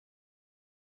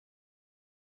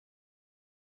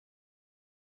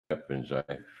happens, I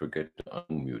forget to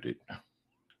unmute it.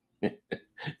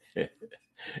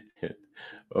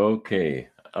 Okay,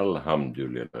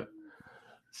 Alhamdulillah.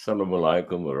 Assalamu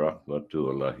alaikum wa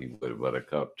rahmatullahi wa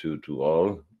barakatuh to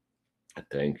all.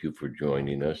 Thank you for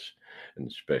joining us,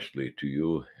 and especially to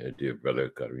you, dear brother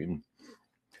Karim.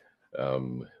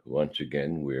 Once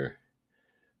again, we're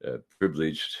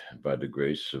privileged by the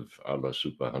grace of Allah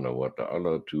subhanahu wa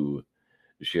ta'ala to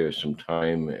share some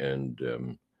time and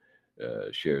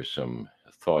share some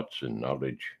thoughts and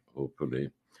knowledge, hopefully,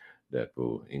 that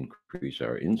will increase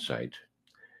our insight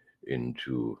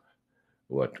into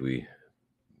what we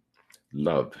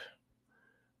love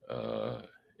uh,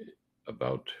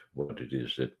 about what it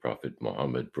is that Prophet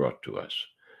Muhammad brought to us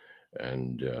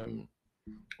and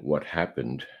what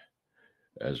happened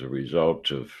as a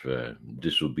result of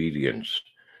disobedience,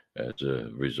 as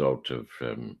a result of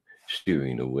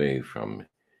steering away from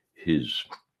his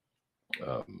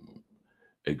um,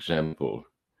 example,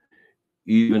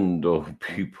 even though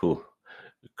people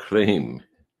claim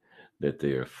that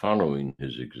they are following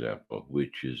his example,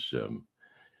 which is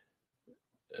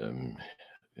um,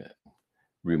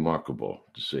 remarkable,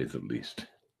 to say the least.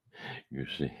 You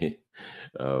see,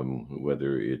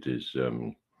 whether it is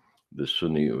the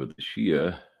Sunni or the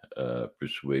Shia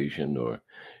persuasion or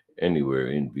anywhere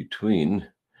in between.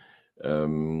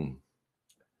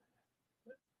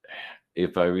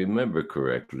 If I remember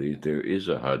correctly, there is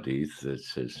a hadith that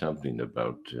says something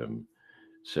about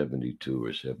 72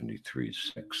 or 73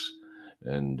 sects,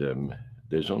 and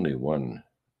there's only one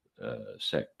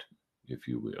sect, if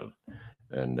you will,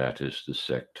 and that is the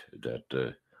sect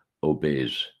that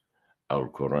obeys Al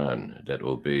Quran, that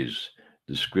obeys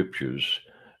the scriptures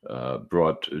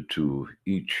brought to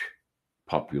each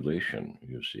population,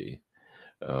 you see.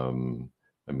 I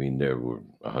mean, there were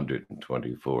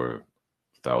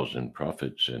 124,000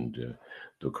 prophets, and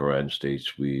the Quran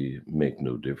states we make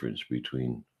no difference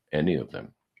between any of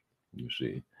them, you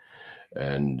see.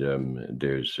 And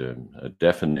there's a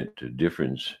definite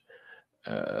difference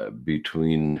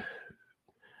between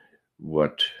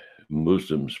what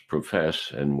Muslims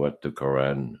profess and what the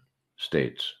Quran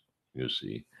states, you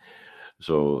see.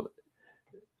 So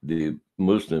the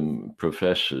Muslim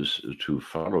professes to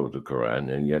follow the Quran,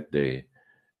 and yet they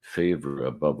favor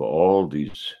above all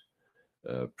these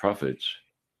prophets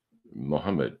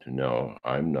Muhammad. Now,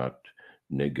 I'm not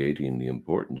negating the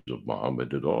importance of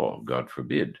Muhammad at all, God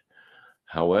forbid.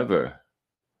 However,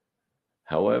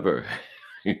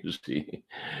 you see,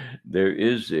 there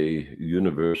is a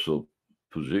universal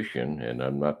position, and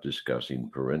I'm not discussing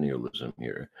perennialism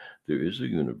here. There is a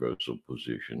universal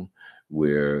position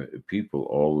where people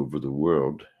all over the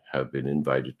world have been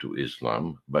invited to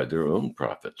Islam by their own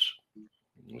prophets,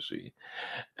 you see.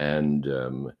 And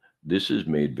this is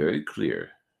made very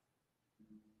clear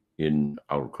in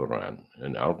Al Quran.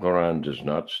 And Al Quran does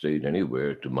not state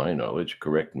anywhere, to my knowledge,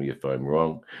 correct me if I'm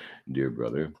wrong, dear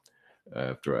brother,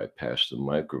 after I pass the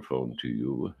microphone to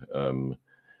you.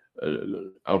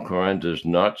 Al Quran does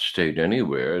not state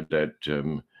anywhere that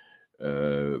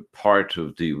part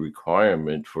of the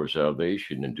requirement for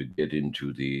salvation and to get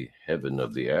into the heaven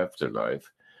of the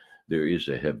afterlife, there is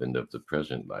a heaven of the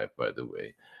present life, by the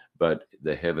way. But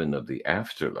the heaven of the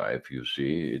afterlife, you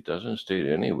see, it doesn't state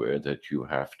anywhere that you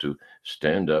have to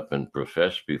stand up and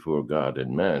profess before God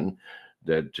and man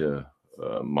that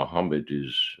Muhammad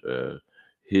is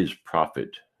his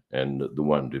prophet and the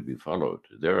one to be followed.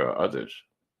 There are others,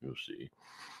 you see.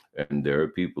 And there are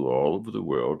people all over the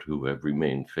world who have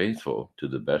remained faithful to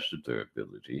the best of their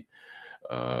ability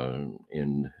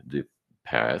in the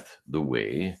path, the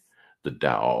way, the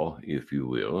Tao, if you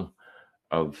will,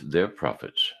 of their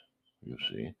prophets, you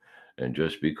see. And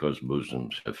just because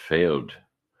Muslims have failed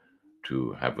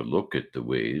to have a look at the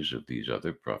ways of these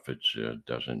other prophets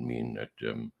doesn't mean that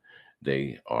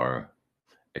they are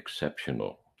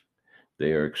exceptional.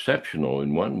 They are exceptional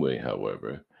in one way,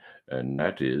 however, and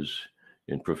that is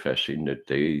in professing that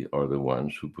they are the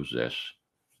ones who possess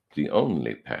the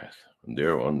only path.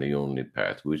 They're on the only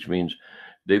path, which means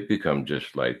they've become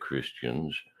just like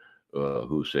Christians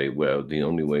who say, well, the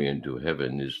only way into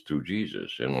heaven is through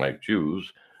Jesus, and like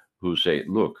Jews who say,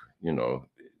 look, you know,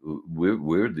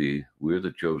 we're the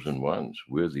chosen ones.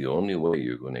 We're the only way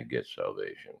you're going to get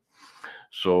salvation.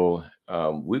 So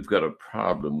we've got a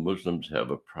problem. Muslims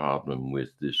have a problem with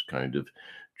this kind of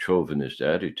chauvinist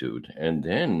attitude. And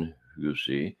then, you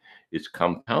see, it's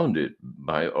compounded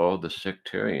by all the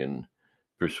sectarian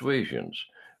persuasions,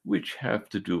 which have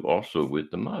to do also with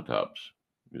the madhabs,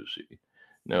 you see.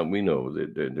 Now, we know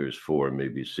that there's 4,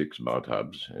 maybe 6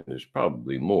 madhabs, and there's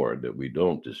probably more that we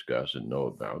don't discuss and know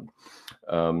about.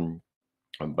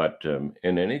 But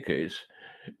in any case,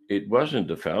 it wasn't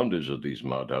the founders of these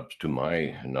madhabs, to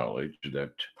my knowledge,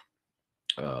 that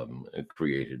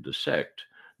created the sect.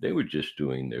 They were just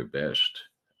doing their best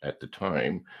at the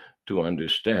time to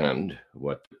understand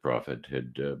what the prophet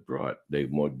had brought. They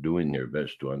were doing their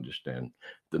best to understand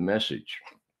the message.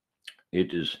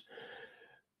 It is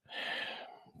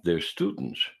their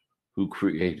students who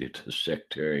created a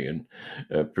sectarian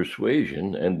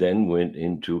persuasion and then went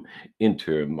into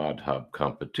inter-madhab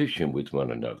competition with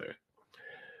one another.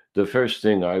 The first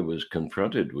thing I was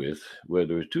confronted with, well,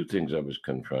 there were two things I was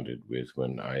confronted with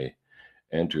when I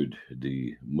entered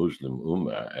the Muslim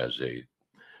Ummah as a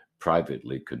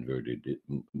privately converted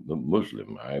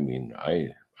Muslim. I mean, I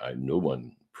no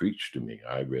one preached to me.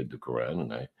 I read the Quran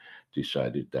and I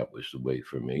decided that was the way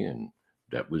for me, and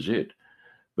that was it.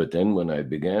 But then when I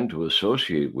began to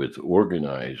associate with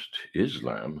organized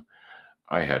Islam,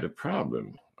 I had a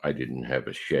problem. I didn't have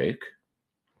a sheikh.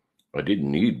 I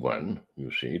didn't need one,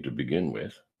 you see, to begin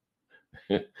with.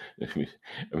 I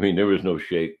mean, there was no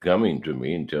sheikh coming to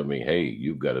me and tell me, hey,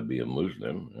 you've got to be a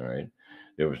Muslim, all right?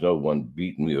 There was no one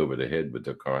beating me over the head with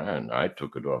the Quran. I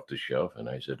took it off the shelf and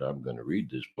I said, I'm going to read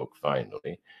this book finally.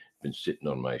 It's been sitting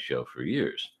on my shelf for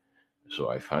years. So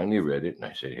I finally read it and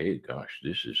I said, hey, gosh,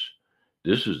 this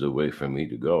is the way for me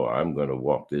to go. I'm going to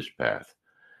walk this path.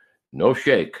 No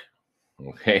sheikh.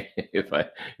 Okay.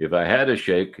 If I had a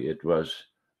sheikh, it was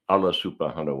Allah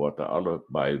subhanahu wa ta'ala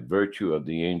by virtue of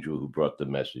the angel who brought the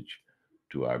message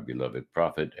to our beloved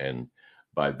prophet and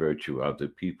by virtue of the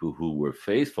people who were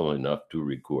faithful enough to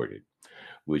record it,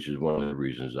 which is one of the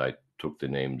reasons I took the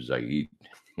name Zaid.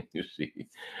 You see,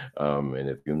 and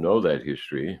if you know that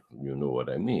history, you know what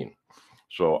I mean.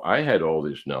 So I had all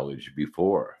this knowledge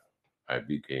before I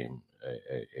became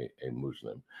a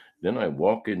Muslim. Then I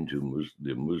walk into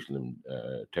the Muslim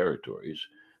territories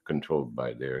controlled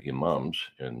by their imams,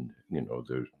 and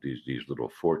there's these little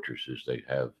fortresses they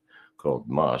have called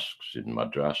mosques and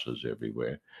madrasas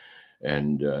everywhere.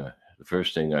 And the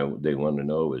first thing they want to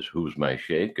know is who's my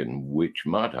sheikh and which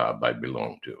madhab I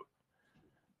belong to.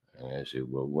 And I say,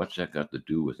 well, what's that got to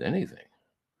do with anything?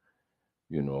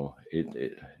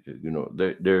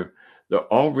 They're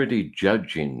already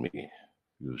judging me,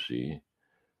 you see,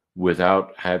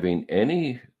 without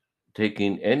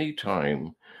taking any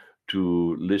time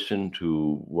to listen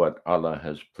to what Allah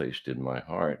has placed in my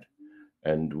heart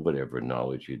and whatever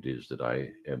knowledge it is that I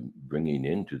am bringing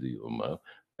into the Ummah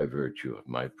by virtue of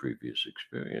my previous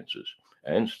experiences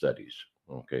and studies,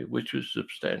 okay, which is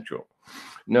substantial.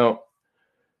 Now,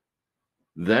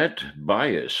 that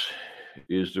bias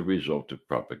is the result of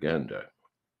propaganda.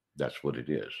 That's what it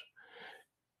is.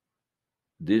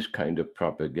 This kind of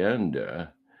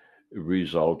propaganda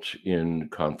results in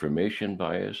confirmation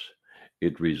bias.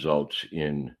 It results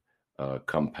in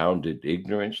compounded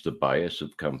ignorance, the bias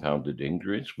of compounded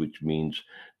ignorance, which means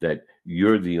that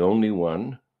you're the only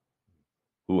one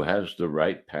who has the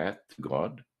right path to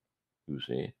God, you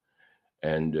see,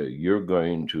 and you're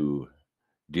going to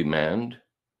demand,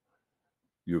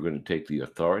 you're going to take the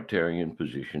authoritarian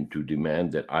position to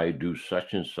demand that I do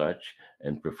such and such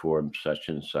and perform such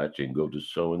and such and go to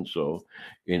so and so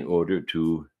in order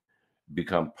to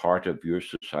become part of your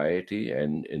society,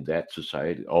 and that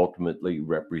society ultimately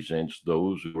represents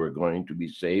those who are going to be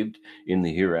saved in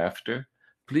the hereafter.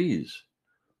 Please,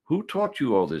 who taught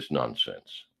you all this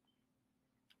nonsense?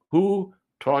 Who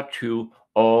taught you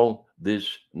all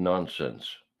this nonsense?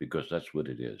 Because that's what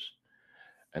it is.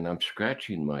 And I'm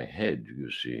scratching my head, you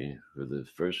see, for the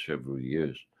first several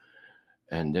years.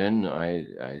 And then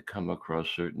I come across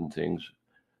certain things.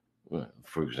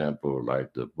 For example,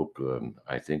 like the book,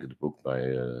 I think the book by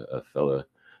a fella,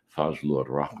 Fazlur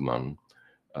Rahman,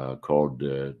 called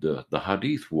the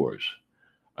Hadith Wars.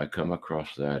 I come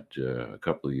across that a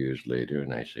couple of years later,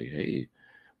 and I say, hey,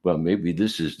 well, maybe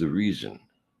this is the reason,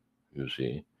 you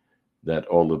see, that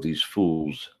all of these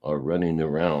fools are running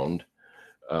around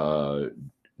uh,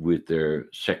 with their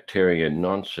sectarian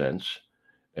nonsense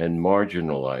and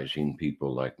marginalizing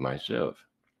people like myself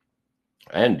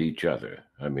and each other.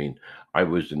 I mean, I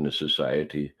was in a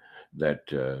society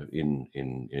that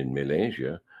in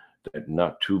Malaysia that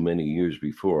not too many years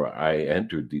before I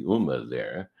entered the Ummah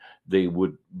there, they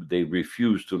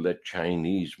refused to let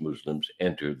Chinese Muslims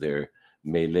enter their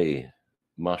Malay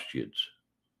masjids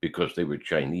because they were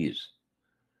Chinese.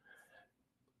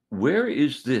 Where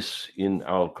is this in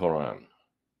Al Quran?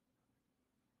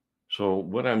 So,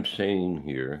 what I'm saying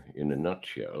here in a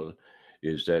nutshell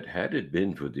is that had it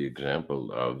been for the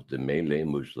example of the Malay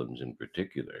Muslims in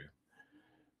particular,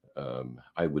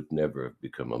 I would never have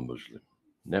become a Muslim.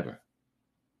 Never.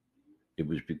 It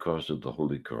was because of the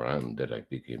Holy Quran that I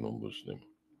became a Muslim.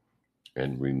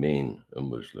 and remain a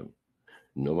Muslim.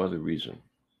 No other reason.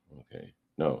 Okay.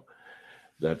 Now,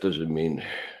 that doesn't mean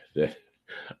that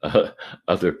uh,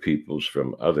 other peoples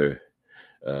from other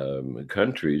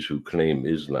countries who claim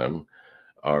Islam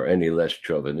are any less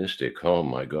chauvinistic. Oh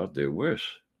my God, they're worse.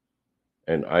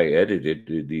 And I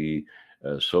edited the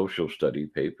social study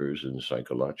papers and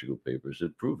psychological papers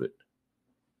that prove it.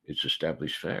 It's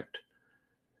established fact.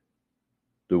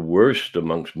 The worst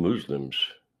amongst Muslims,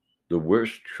 the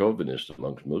worst chauvinists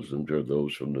amongst Muslims are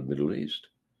those from the Middle East,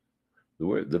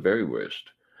 the very worst.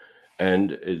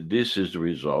 And this is the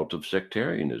result of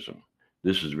sectarianism.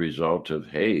 This is the result of,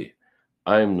 hey,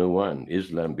 I'm the one.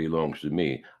 Islam belongs to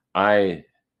me. I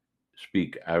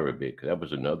speak Arabic. That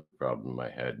was another problem I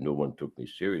had. No one took me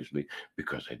seriously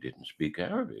because I didn't speak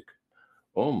Arabic.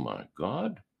 Oh my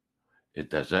God.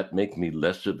 Does that make me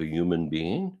less of a human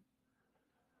being?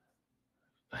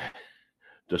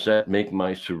 Does that make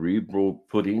my cerebral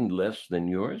pudding less than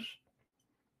yours?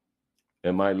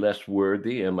 Am I less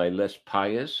worthy? Am I less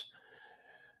pious?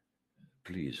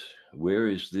 Please, where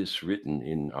is this written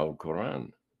in Al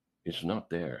Quran? It's not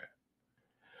there.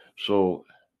 So,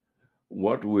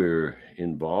 what we're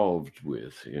involved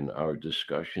with in our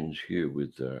discussions here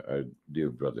with our dear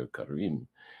brother Karim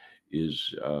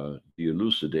is the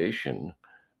elucidation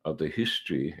of the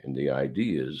history and the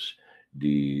ideas,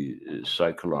 the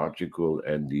psychological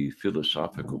and the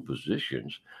philosophical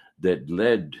positions that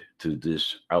led to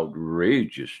this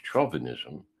outrageous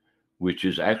chauvinism, which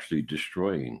is actually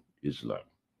destroying Islam.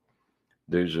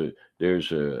 There's a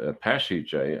there's a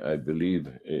passage I believe.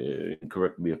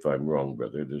 Correct me if I'm wrong,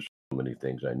 brother. There's so many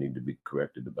things I need to be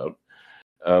corrected about.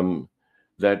 Um,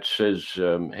 that says,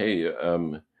 "Hey,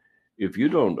 if you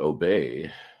don't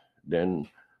obey, then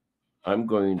I'm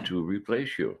going to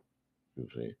replace you." You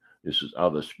see, this is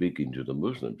Allah speaking to the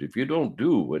Muslims. If you don't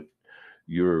do what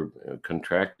you're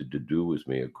contracted to do with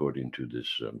me according to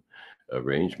this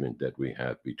arrangement that we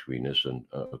have between us, and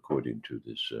according to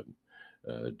this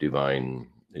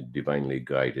divinely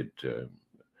guided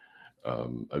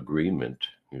agreement,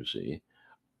 you see,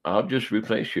 I'll just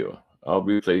replace you. I'll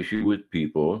replace you with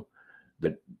people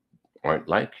that aren't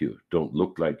like you, don't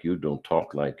look like you, don't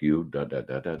talk like you, da da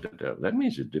da da da da. That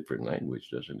means a different language,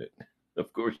 doesn't it?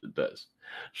 Of course it does.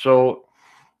 So,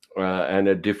 and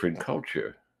a different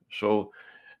culture. So,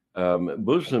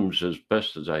 Muslims, as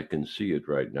best as I can see it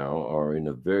right now, are in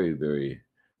a very, very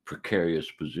precarious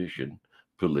position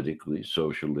politically,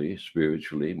 socially,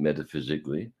 spiritually,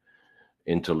 metaphysically,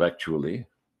 intellectually.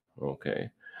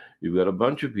 Okay. You've got a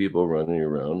bunch of people running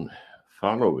around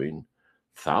following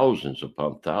thousands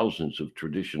upon thousands of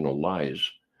traditional lies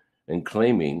and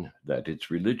claiming that it's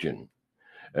religion.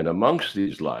 And amongst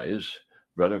these lies,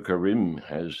 Brother Karim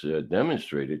has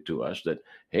demonstrated to us that,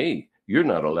 hey, you're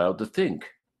not allowed to think,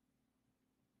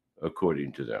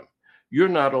 according to them. You're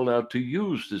not allowed to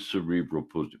use this cerebral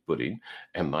pudding.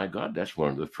 And my God, that's one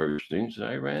of the first things that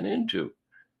I ran into.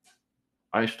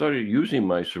 I started using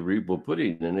my cerebral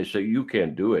pudding, and they say, you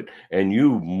can't do it. And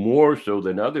you more so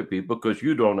than other people because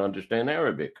you don't understand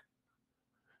Arabic.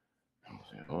 I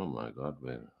said, oh my God,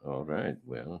 well, all right.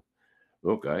 Well,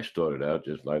 look, I started out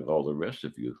just like all the rest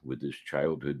of you with this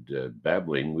childhood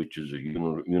babbling, which is a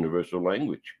universal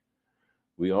language.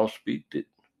 We all speak it.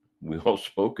 We all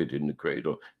spoke it in the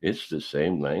cradle. It's the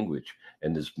same language,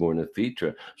 and it's born a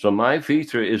fitra. So my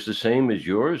fitra is the same as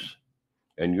yours,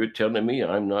 and you're telling me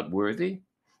I'm not worthy?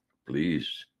 Please,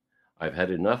 I've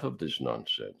had enough of this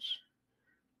nonsense.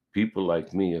 People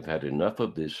like me have had enough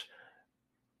of this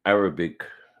Arabic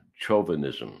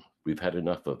chauvinism. We've had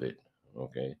enough of it,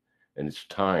 okay? And it's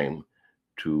time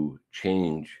to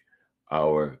change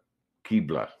our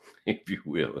Qibla, if you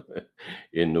will,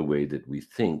 in the way that we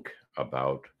think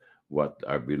about what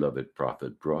our beloved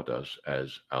Prophet brought us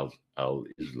as Al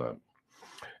Islam.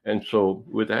 And so,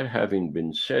 with that having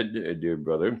been said, dear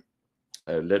brother,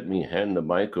 let me hand the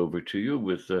mic over to you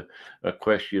with a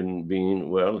question being,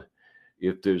 well,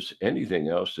 if there's anything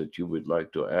else that you would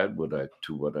like to add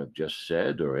to what I've just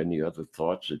said, or any other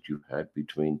thoughts that you've had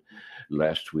between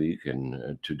last week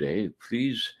and today,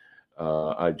 please,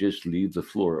 I just leave the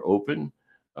floor open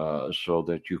so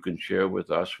that you can share with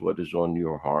us what is on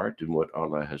your heart and what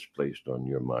Allah has placed on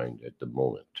your mind at the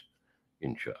moment,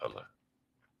 inshallah.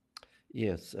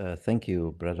 Yes, thank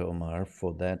you, Brother Omar,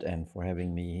 for that and for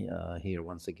having me here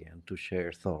once again to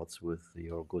share thoughts with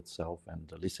your good self and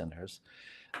the listeners.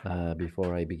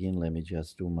 Before I begin, let me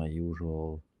just do my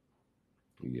usual.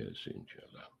 Yes,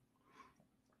 inshallah.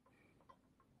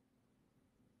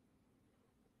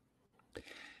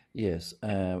 Yes,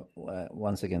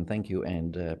 once again, thank you.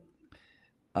 And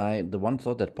The one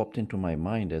thought that popped into my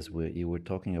mind as you were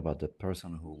talking about the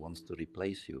person who wants to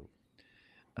replace you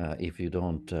if you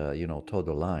don't, toe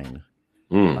the line.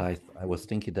 Mm. I was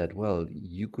thinking that, well,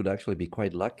 you could actually be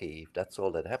quite lucky if that's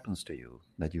all that happens to you,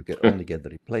 that you get only get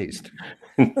replaced,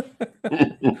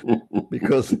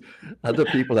 because other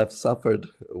people have suffered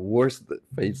worse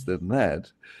fates than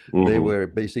that. They Hmm. were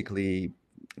basically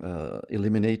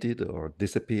eliminated or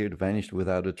disappeared, vanished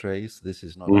without a trace. This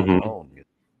is not Hmm. unknown.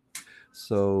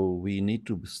 So we need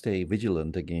to stay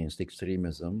vigilant against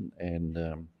extremism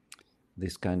and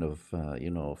this kind of,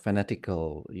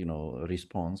 fanatical,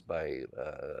 response by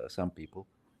some people.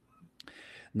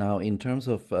 Now, in terms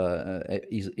of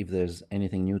if there's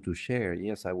anything new to share,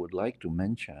 yes, I would like to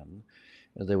mention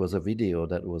there was a video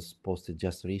that was posted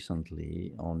just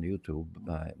recently on YouTube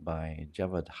by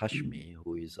Javad Hashmi,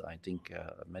 who is, I think,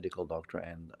 a medical doctor,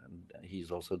 and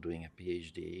he's also doing a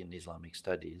PhD in Islamic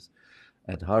Studies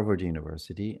at Harvard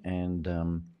University. And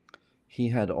he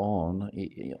had on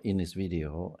in his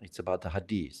video, it's about the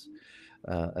hadith.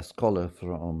 A scholar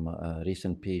from a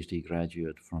recent PhD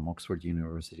graduate from Oxford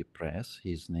University Press.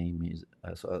 His name is,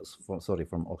 sorry,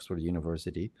 from Oxford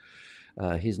University.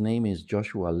 His name is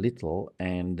Joshua Little,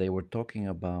 and they were talking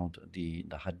about the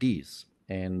hadith.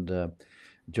 And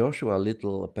Joshua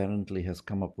Little apparently has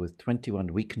come up with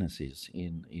 21 weaknesses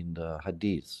in the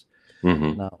hadith.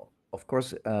 Hmm. Now, of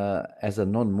course, as a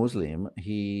non-Muslim,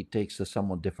 he takes a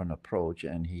somewhat different approach,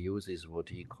 and he uses what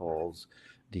he calls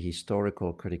the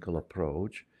historical critical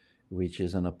approach, which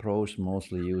is an approach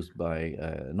mostly used by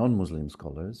non-Muslim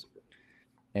scholars.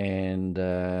 And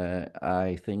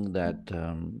I think that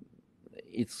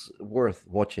it's worth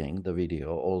watching the video,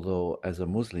 although as a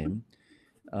Muslim,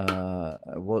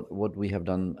 what we have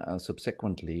done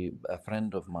subsequently, a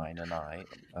friend of mine and I,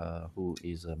 who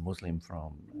is a Muslim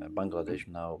from Bangladesh,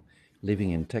 now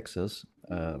living in Texas,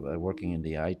 working in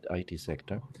the IT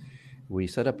sector, we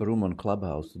set up a room on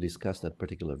Clubhouse to discuss that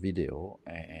particular video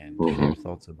and Hmm. share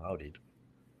thoughts about it.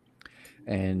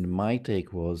 And my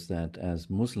take was that as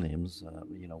Muslims,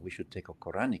 we should take a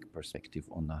Quranic perspective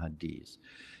on the Hadith,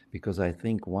 because I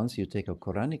think once you take a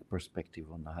Quranic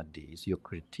perspective on the Hadith, your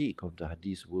critique of the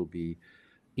Hadith will be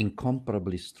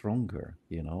incomparably stronger,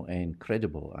 and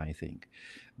credible, I think.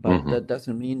 But Hmm. that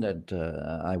doesn't mean that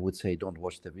I would say don't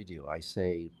watch the video. I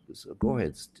say go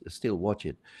ahead, still watch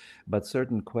it. But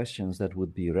certain questions that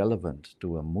would be relevant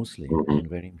to a Muslim Hmm. and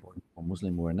very important for a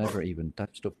Muslim were never even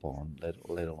touched upon, let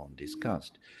alone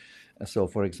discussed. So,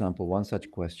 for example, one such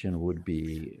question would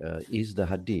be, is the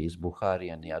Hadith,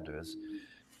 Bukhari and the others,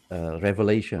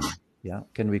 revelation? Yeah.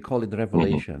 Can we call it Hmm.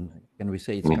 revelation? Can we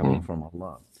say it's coming Hmm. from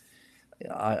Allah?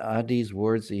 Are these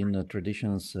words in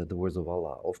traditions the words of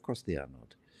Allah? Of course they are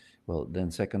not. Well,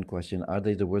 then second question, are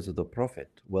they the words of the Prophet?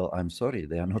 Well, I'm sorry,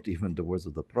 they are not even the words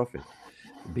of the Prophet,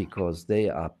 because they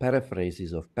are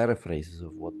paraphrases of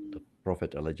what the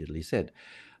Prophet allegedly said.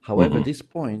 However, Hmm. this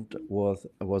point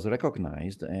was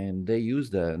recognized, and they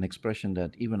used an expression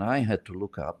that even I had to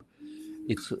look up.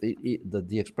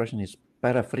 The expression is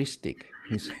paraphristic.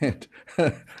 He said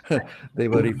they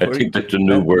were I referring think to that's the a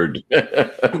new word.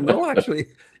 no, actually,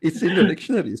 it's in the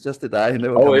dictionary. It's just that I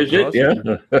never Oh, come is it? across it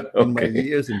Yeah. in my Okay.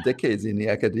 years and decades in the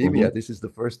academia. Hmm. This is the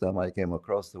first time I came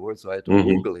across the word, so I had to Hmm.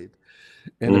 Google it.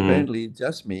 And Hmm. apparently, it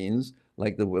just means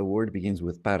like the word begins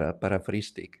with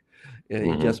paraphristic.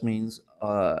 It Hmm. just means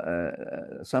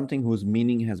something whose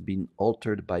meaning has been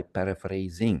altered by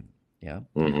paraphrasing. Yeah.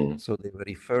 Hmm. So they were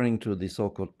referring to the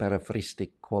so-called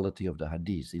paraphristic quality of the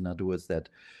hadith. In other words, that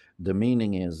the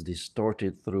meaning is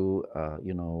distorted through,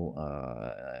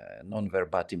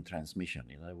 non-verbatim transmission.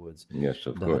 In other words, Yes,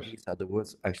 of the course. hadiths are the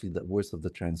words, actually the words of the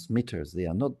transmitters. They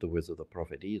are not the words of the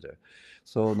prophet either.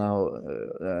 So now,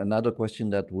 another question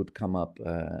that would come up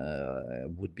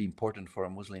would be important for a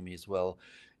Muslim is, well,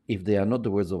 if they are not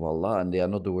the words of Allah and they are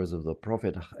not the words of the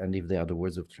prophet, and if they are the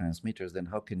words of transmitters, then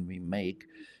how can we make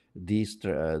these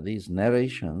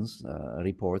narrations,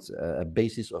 reports, a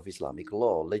basis of Islamic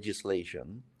law,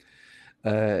 legislation,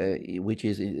 which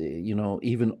is,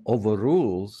 even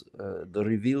overrules the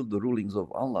revealed rulings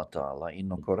of Allah Ta'ala in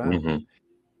the Quran.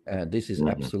 Hmm. This is Hmm.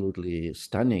 absolutely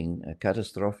stunning,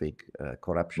 catastrophic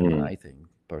corruption, Hmm. I think,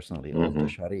 personally, of the Hmm.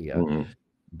 Sharia, Hmm.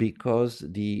 because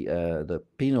the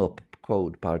penal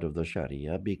code part of the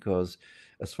Sharia, because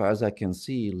as far as I can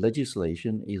see,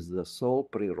 legislation is the sole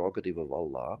prerogative of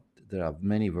Allah. There are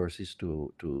many verses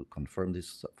to confirm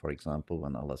this. For example,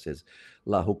 when Allah says,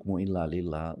 "La hukmu illa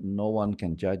lillah," no one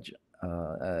can judge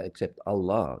except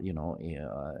Allah.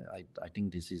 I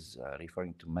think this is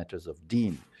referring to matters of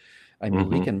deen. I mean,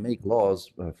 we Mm-hmm. can make laws,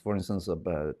 for instance,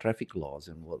 traffic laws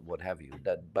and what have you.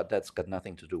 But that's got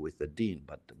nothing to do with the deen.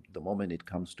 But the moment it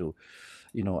comes to,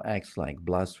 acts like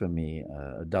blasphemy,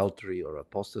 adultery, or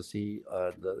apostasy,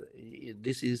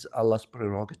 this is Allah's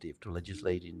prerogative to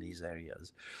legislate in these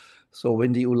areas. So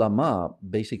when the ulama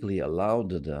basically allowed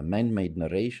the man-made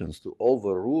narrations to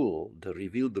overrule the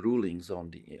revealed rulings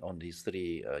on these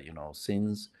three,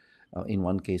 sins, in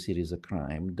one case it is a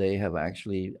crime. They have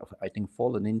actually, I think,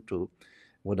 fallen into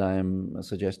what I'm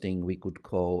suggesting we could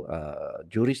call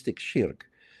juristic shirk,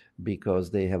 because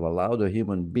they have allowed a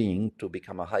human being to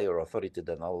become a higher authority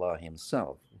than Allah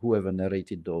Himself. Whoever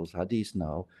narrated those hadiths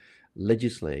now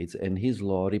legislates, and his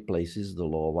law replaces the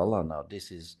law of Allah. Now,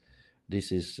 this is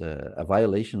a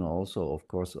violation also, of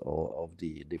course, of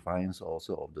the defiance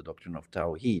also of the doctrine of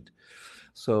Tawheed.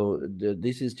 So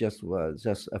this is just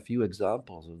a few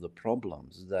examples of the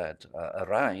problems that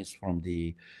arise from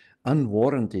the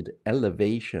unwarranted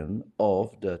elevation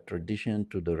of the tradition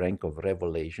to the rank of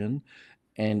revelation,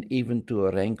 and even to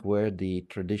a rank where the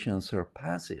tradition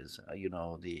surpasses,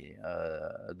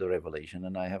 the revelation.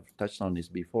 And I have touched on this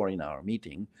before in our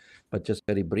meeting, but just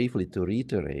very briefly to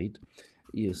reiterate,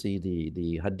 you see,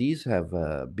 the hadiths have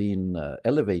been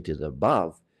elevated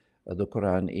above the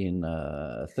Quran in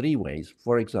three ways.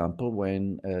 For example,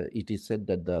 when it is said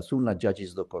that the Sunnah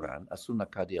judges the Quran, a Sunnah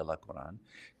Qadi ala Quran,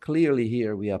 clearly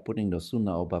here we are putting the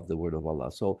Sunnah above the word of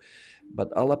Allah. So,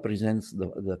 but Allah presents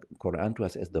the Quran to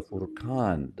us as the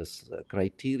Furqan, the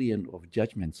criterion of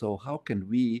judgment. So how can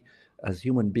we as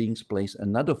human beings place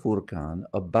another Furqan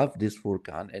above this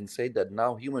Furqan and say that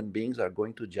now human beings are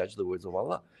going to judge the words of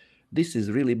Allah? This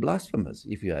is really blasphemous,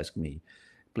 if you ask me.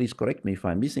 Please correct me if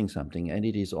I'm missing something. And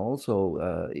it is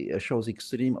also shows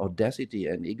extreme audacity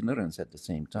and ignorance at the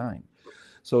same time.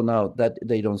 So now that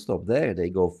they don't stop there, they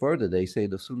go further. They say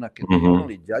the Sunnah not Mm-hmm.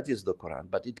 only judges the Quran,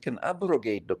 but it can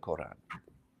abrogate the Quran.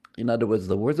 In other words,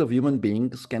 the words of human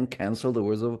beings can cancel the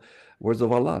words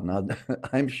of Allah. Now,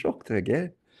 I'm shocked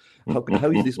again.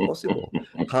 How is this possible?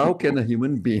 How can a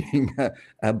human being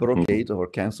abrogate or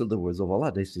cancel the words of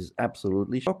Allah? This is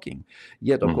absolutely shocking.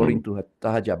 Yet, Mm-hmm. according to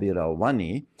Jabir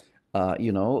al-Wani,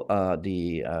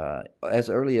 the as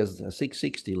early as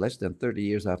 660, less than 30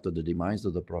 years after the demise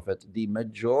of the Prophet, the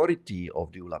majority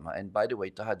of the ulama, and by the way,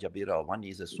 Taha Jabir al-Wani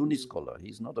is a Sunni scholar.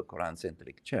 He's not a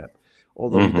Quran-centric chap,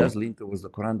 although he Mm-hmm. does lean towards the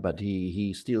Quran, but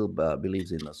he still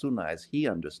believes in the Sunnah as he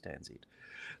understands it.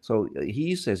 So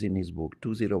he says in his book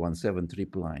 2017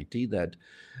 Triple IT that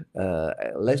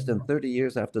less than 30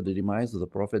 years after the demise of the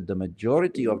Prophet, the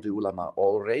majority of the ulama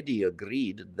already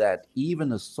agreed that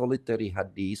even a solitary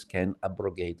hadith can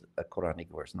abrogate a Quranic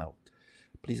verse. Now,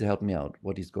 please help me out.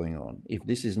 What is going on? If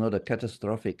this is not a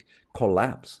catastrophic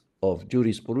collapse of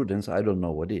jurisprudence, I don't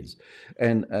know what is.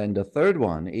 And the third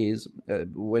one is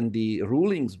when the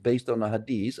rulings based on a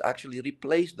hadith actually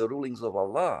replace the rulings of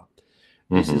Allah.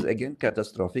 This is Mm-hmm. again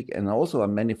catastrophic and also a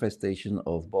manifestation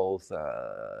of both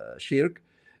shirk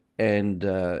and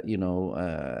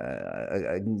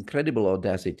incredible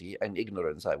audacity and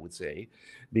ignorance, I would say,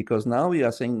 because now we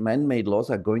are saying man-made laws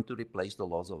are going to replace the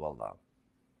laws of Allah.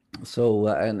 So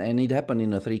and it happened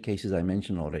in the three cases I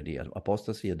mentioned already: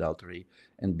 apostasy, adultery,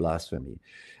 and blasphemy.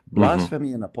 Mm-hmm.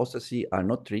 Blasphemy and apostasy are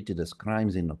not treated as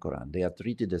crimes in the Quran. They are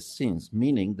treated as sins,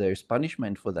 meaning there's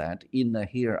punishment for that in the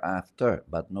hereafter,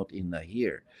 but not in the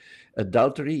here.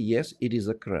 Adultery, yes, it is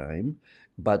a crime,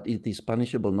 but it is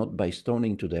punishable not by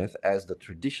stoning to death, as the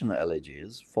tradition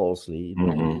alleges, falsely in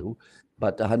my Mm-hmm. view,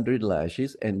 but 100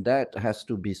 lashes, and that has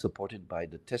to be supported by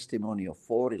the testimony of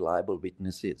 4 reliable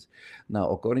witnesses. Now,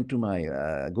 according to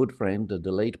my good friend,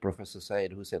 the late Professor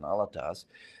Syed Hussein Alatas,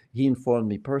 he informed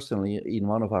me personally in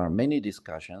one of our many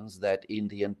discussions that in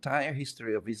the entire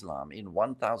history of Islam, in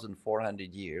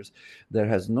 1,400 years, there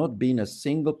has not been a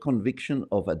single conviction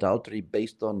of adultery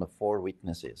based on the 4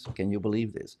 witnesses. Can you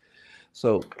believe this?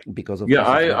 So, because of Yeah,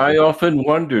 course it's I very, often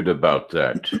wondered about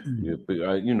that.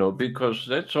 Because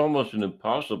that's almost an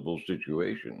impossible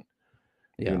situation.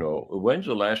 yeah, When's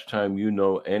the last time you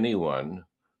know anyone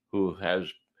who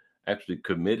has actually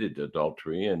committed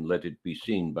adultery and let it be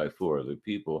seen by 4 other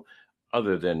people,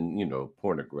 other than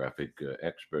pornographic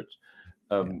experts?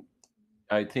 yeah, Um,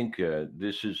 I think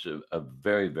this is a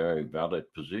very, very valid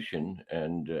position,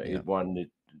 and yeah,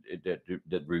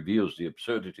 that reveals the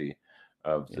absurdity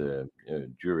of yeah, the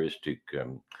juristic,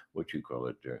 what you call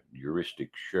it, juristic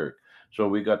shirk. So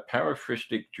we got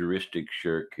paraphrastic juristic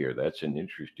shirk here. That's an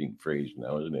interesting phrase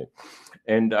now, isn't it?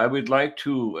 And I would like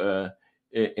to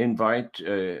invite,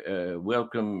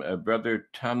 welcome Brother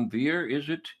Tamvir, is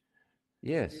it?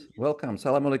 Yes, welcome.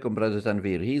 Salam alaikum, brother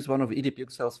Tanvir. He's one of Edip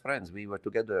Yüksel's friends. We were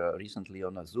together recently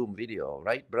on a Zoom video,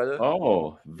 right, brother?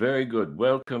 Oh, very good.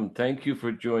 Welcome. Thank you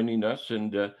for joining us.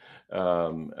 And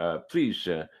please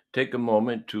take a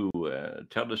moment to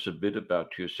tell us a bit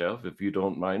about yourself, if you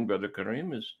don't mind, Brother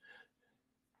Karim.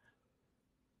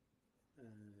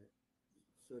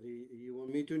 Sorry, you want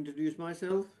me to introduce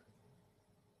myself?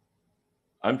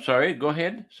 I'm sorry, go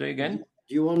ahead. Say again.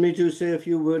 Do you want me to say a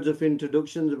few words of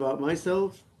introductions about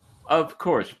myself? Of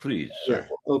course, please, Yeah. sir.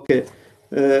 Okay.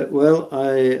 Well,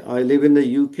 I live in the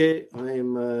UK.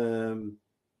 I'm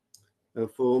a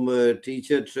former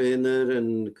teacher, trainer,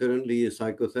 and currently a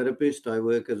psychotherapist. I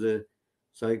work as a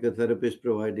psychotherapist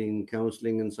providing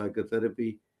counseling and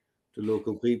psychotherapy to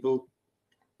local people.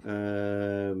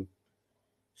 Um,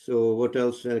 so, what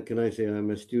else can I say?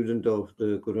 I'm a student of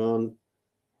the Quran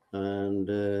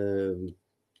and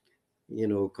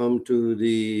come to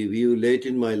the view late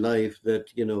in my life that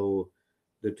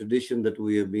the tradition that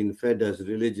we have been fed as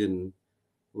religion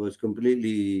was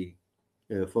completely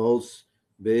false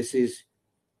basis,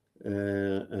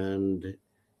 and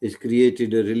it's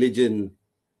created a religion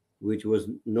which was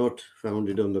not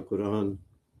founded on the Quran,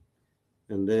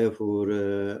 and therefore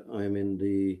I'm in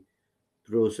the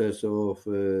process of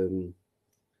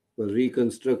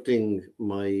reconstructing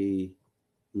my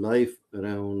life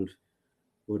around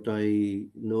what I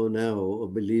know now or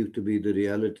believe to be the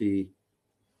reality,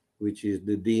 which is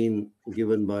the deen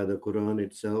given by the Quran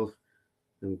itself.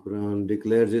 And Quran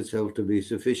declares itself to be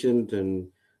sufficient and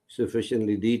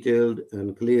sufficiently detailed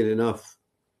and clear enough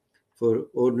for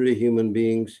ordinary human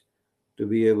beings to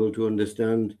be able to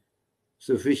understand,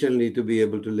 sufficiently to be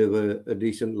able to live a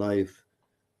decent life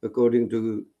according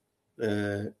to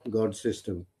God's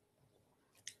system.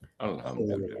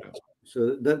 Alhamdulillah.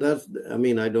 So that's, I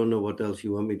mean, I don't know what else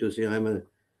you want me to say. I'm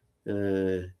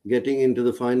getting into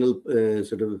the final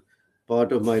sort of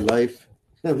part of my life.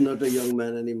 I'm not a young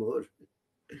man anymore.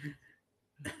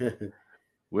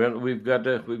 Well, we've got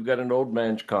an old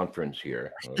man's conference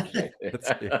here. Okay. That's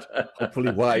it.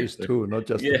 Hopefully wise too, not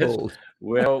just Yes. old.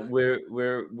 Well,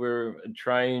 we're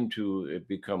trying to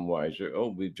become wiser. Oh,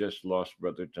 we've just lost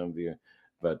Brother Tanvir,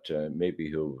 but maybe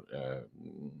he'll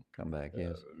Come back,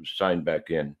 yes. sign back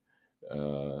in.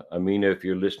 Amina, if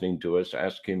you're listening to us,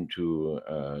 ask him to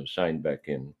sign back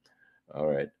in. All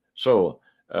right. So,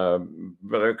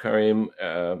 Brother Karim,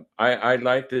 I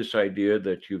like this idea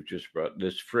that you've just brought,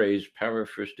 this phrase,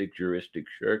 paraphrastic juristic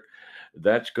shirk.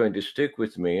 That's going to stick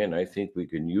with me, and I think we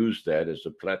can use that as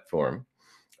a platform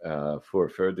for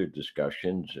further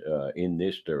discussions in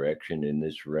this direction, in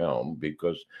this realm,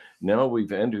 because now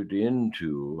we've entered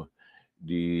into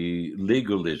the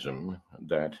legalism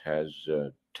that has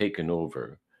taken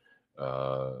over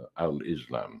Al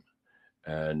Islam,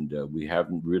 and we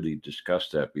haven't really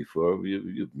discussed that before.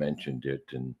 You've mentioned it,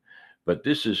 and but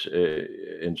this is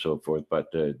and so forth.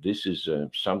 But this is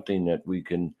something that we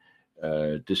can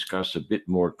discuss a bit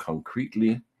more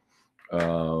concretely.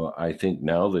 I think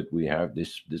now that we have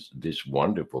this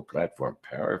wonderful platform,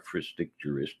 paraphrastic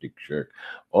juristic shirk.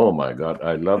 Oh my God,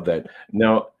 I love that.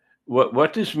 Now,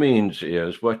 what this means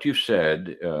is what you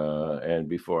said, and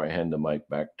before I hand the mic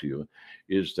back to you,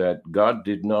 is that God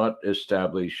did not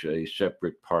establish a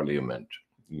separate parliament,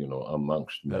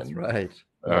 amongst That's men. right.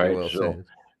 All Very right, well so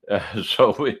said.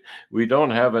 so we don't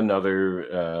have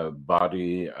another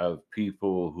body of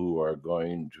people who are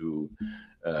going to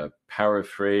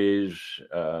paraphrase,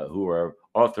 who are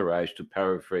authorized to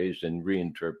paraphrase and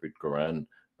reinterpret Quran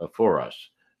for us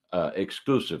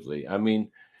exclusively. I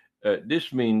mean,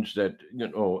 this means that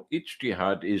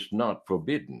ijtihad is not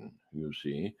forbidden, you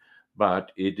see,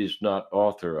 but it is not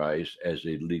authorized as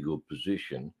a legal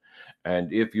position.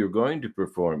 And if you're going to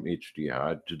perform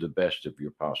ijtihad to the best of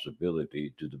your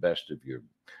possibility, to the best of your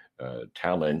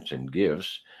talents and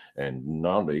gifts and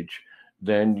knowledge,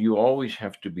 then you always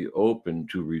have to be open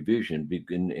to revision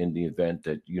in the event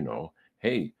that,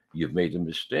 hey, you've made a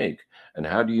mistake. And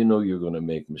how do you know you're going to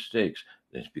make mistakes?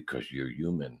 It's because you're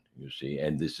human, you see,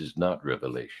 and this is not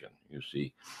revelation, you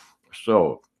see.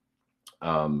 So,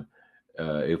 um,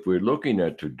 if we're looking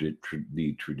at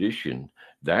the tradition,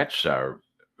 that's our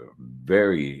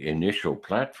very initial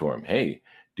platform. Hey,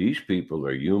 these people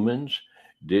are humans.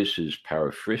 This is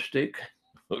paraphrastic.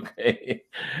 Okay,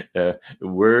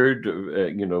 word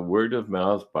of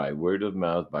mouth by word of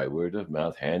mouth by word of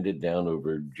mouth, handed down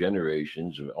over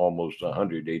generations, of almost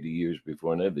 180 years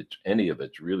before any of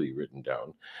it's really written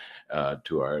down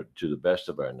to the best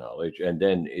of our knowledge, and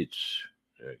then it's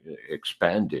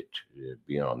expanded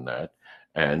beyond that.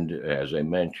 And as I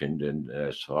mentioned, and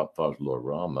as Fazlur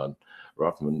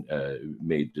Rothman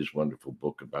made this wonderful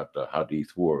book about the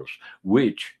hadith wars,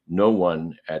 which no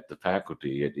one at the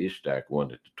faculty at ISTAC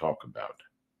wanted to talk about.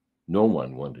 No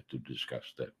one wanted to discuss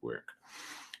that work,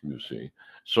 you see.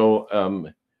 So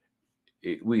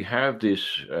we have this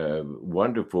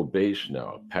wonderful base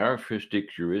now, paraphrastic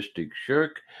juristic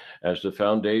shirk as the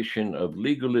foundation of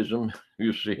legalism,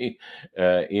 you see,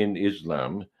 in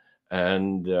Islam.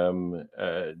 And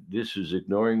this is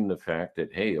ignoring the fact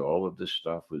that, hey, all of this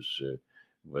stuff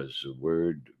was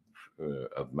word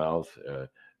of mouth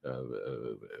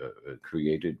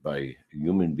created by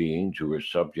human beings who are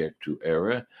subject to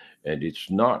error, and it's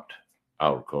not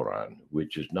our Quran,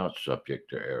 which is not subject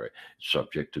to error, it's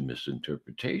subject to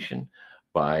misinterpretation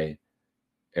by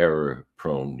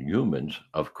error-prone humans,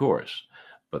 of course,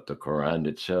 but the Quran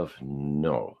itself,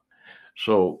 no.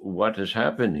 So what has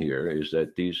happened here is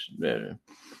that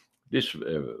this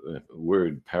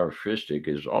word paraphrastic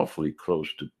is awfully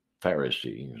close to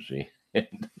Pharisee, you see.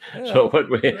 So what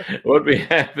we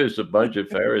have is a bunch of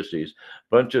Pharisees,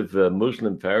 bunch of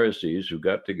Muslim Pharisees who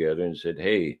got together and said,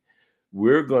 "Hey,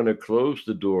 we're going to close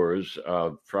the doors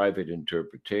of private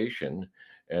interpretation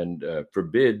and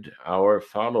forbid our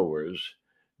followers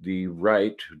the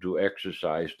right to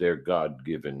exercise their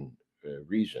God-given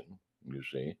reason, you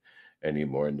see,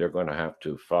 anymore. And they're going to have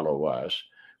to follow us,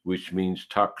 which means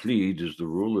taqlid is the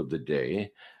rule of the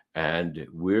day. And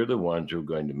we're the ones who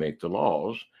are going to make the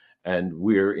laws, and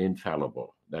we're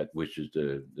infallible. That which is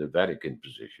the Vatican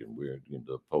position, where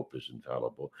the Pope is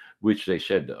infallible, which they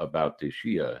said about the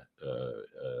Shia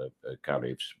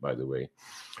caliphs, by the way.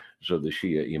 So the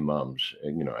Shia imams,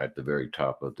 at the very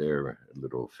top of their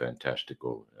little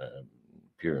fantastical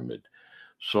pyramid.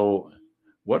 So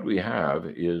what we have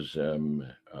is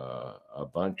a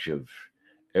bunch of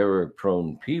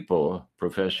error-prone people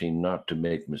professing not to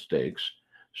make mistakes,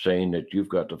 saying that you've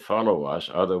got to follow us,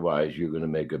 otherwise you're going to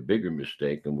make a bigger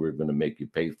mistake, and we're going to make you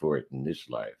pay for it in this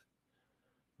life.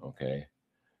 Okay,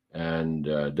 and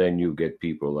then you get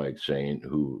people like saying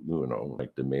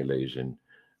like the Malays in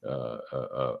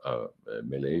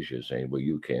Malaysia saying, well,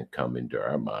 you can't come into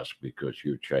our mosque because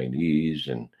you're Chinese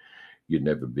and you've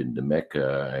never been to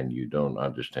Mecca and you don't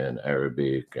understand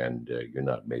Arabic and you're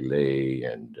not Malay,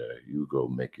 and you go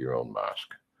make your own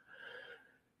mosque.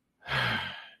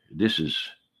 This is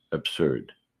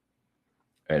absurd.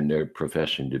 And they're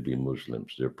professing to be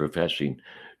Muslims. They're professing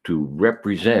to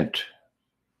represent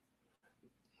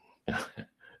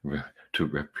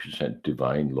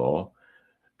divine law,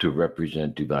 to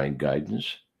represent divine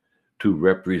guidance, to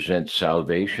represent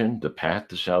salvation, the path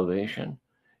to salvation.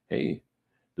 Hey,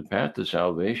 the path to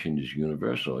salvation is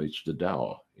universal. It's the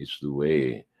Tao. It's the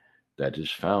way that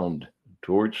is found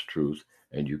towards truth,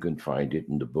 and you can find it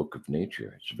in the book of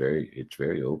nature. It's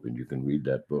very open. You can read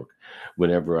that book.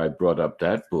 Whenever I brought up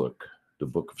that book, the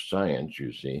book of science,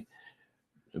 you see,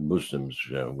 Muslims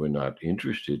were not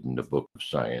interested in the book of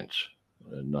science,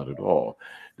 not at all.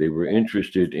 They were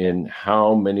interested in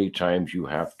how many times you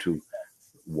have to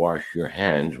wash your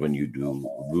hands when you do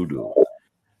wudu,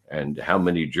 and how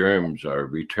many germs are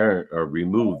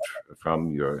removed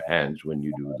from your hands when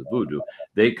you do the wudu.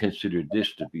 They considered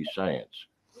this to be science,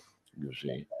 you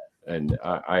see. And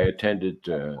I attended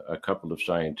a couple of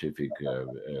scientific,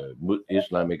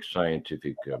 Islamic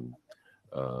scientific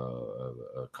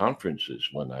conferences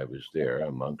when I was there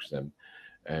amongst them,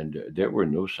 and there were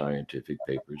no scientific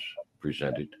papers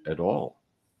presented at all.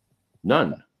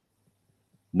 None.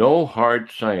 No hard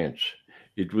science.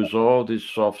 It was all this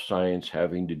soft science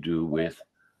having to do with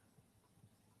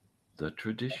the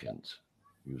traditions,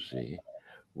 you see,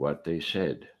 what they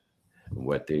said,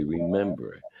 what they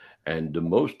remember. And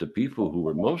the people who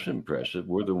were most impressive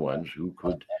were the ones who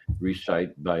could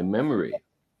recite by memory,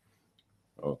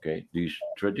 okay, these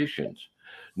traditions.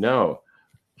 Now,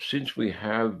 since we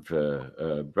have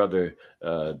Brother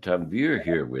Tanvir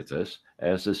here with us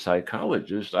as a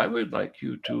psychologist, I would like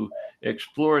you to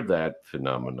explore that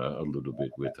phenomena a little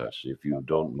bit with us, if you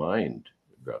don't mind,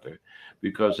 brother,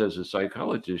 because as a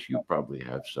psychologist, you probably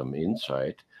have some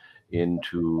insight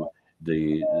into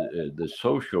the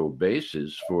social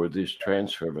basis for this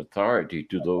transfer of authority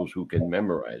to those who can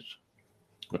memorize.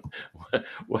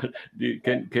 What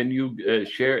can you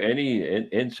share any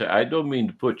insight? I don't mean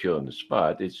to put you on the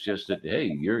spot. It's just that, hey,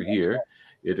 you're here.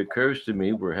 It occurs to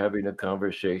me we're having a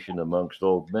conversation amongst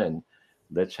old men.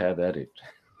 Let's have at it.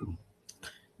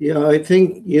 Yeah, I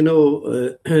think,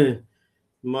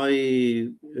 my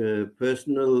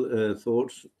personal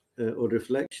thoughts or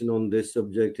reflection on this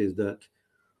subject is that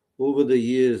over the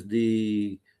years,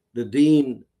 the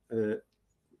deen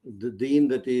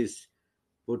that is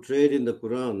portrayed in the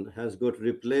Quran has got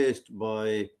replaced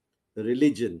by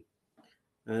religion.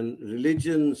 And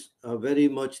religions are very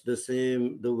much the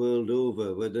same the world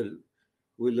over, whether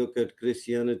we look at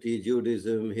Christianity,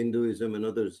 Judaism, Hinduism, and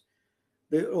others.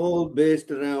 They're all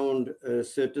based around a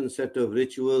certain set of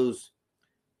rituals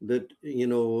that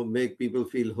make people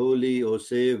feel holy or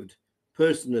saved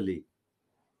personally.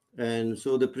 And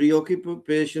so the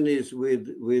preoccupation is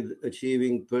with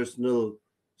achieving personal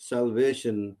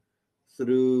salvation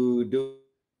through doing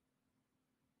certain rituals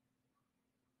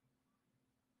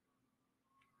or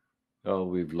certain Oh,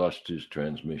 we've lost his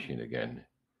transmission again.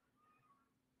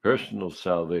 Personal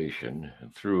salvation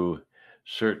through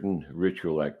certain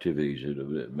ritual activities.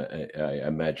 I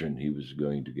imagine he was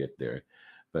going to get there.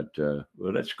 But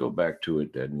well, let's go back to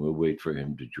it then. We'll wait for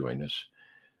him to join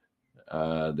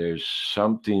us. There's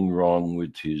something wrong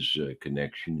with his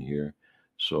connection here.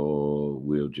 So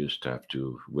we'll just have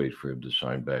to wait for him to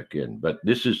sign back in. But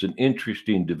this is an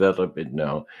interesting development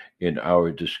now in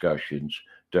our discussions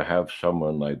to have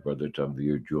someone like Brother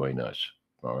Tanvir join us.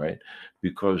 All right,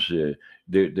 because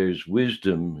there's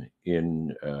wisdom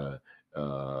in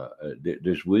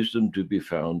there's wisdom to be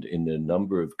found in the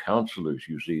number of counselors.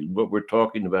 You see, what we're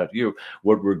talking about here,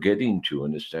 what we're getting to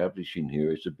and establishing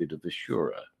here is a bit of a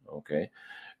shura. Okay,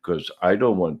 because I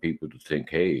don't want people to think,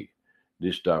 hey,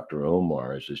 this Dr.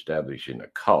 Omar is establishing a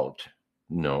cult.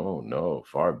 No, no,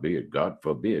 far be it, God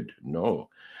forbid. No,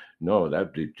 no,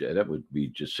 that would be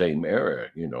just same error,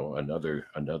 another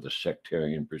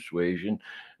sectarian persuasion,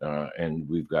 and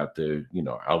we've got the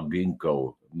Al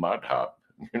Ginkgo madhab.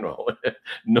 You know,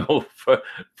 no,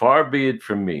 far be it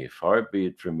from me, far be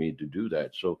it from me to do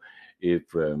that. So, if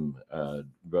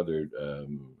Brother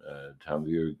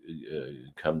Tanvir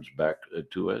comes back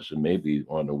to us, and maybe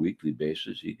on a weekly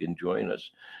basis he can join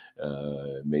us.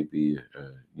 Maybe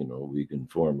we can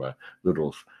form a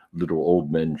little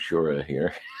old men shura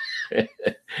here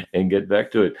and get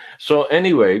back to it. So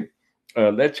anyway,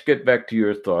 let's get back to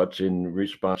your thoughts in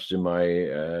response to my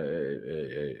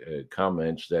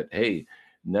comments that hey,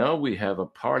 now we have a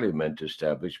parliament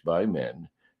established by men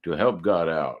to help God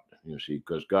out. You see,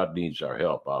 because God needs our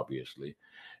help, obviously.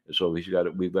 So we've got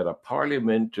a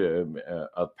parliament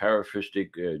of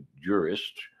paraphrastic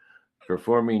jurists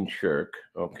performing shirk,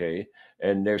 okay,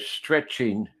 and they're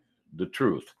stretching the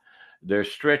truth. They're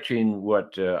stretching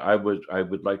what I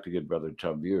would like to get Brother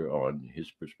Tabir on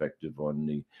his perspective on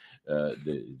the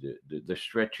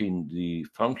stretching the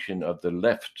function of the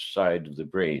left side of the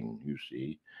brain, you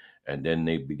see, and then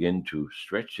they begin to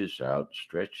stretch this out,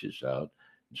 stretch this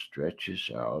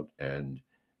out, and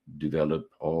develop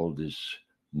all this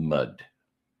mud,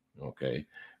 okay,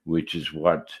 which is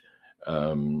what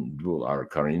our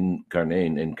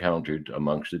Karnain encountered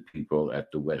amongst the people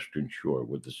at the western shore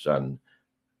where the sun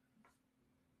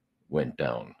went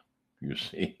down, you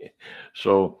see.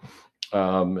 So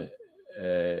um,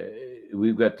 uh,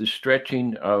 we've got the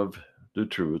stretching of the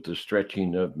truth, the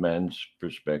stretching of man's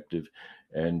perspective,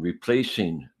 and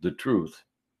replacing the truth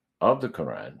of the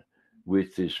Quran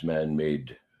with this man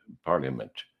made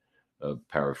parliament of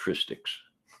paraphristics.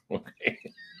 Okay.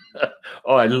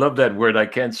 Oh, I love that word. I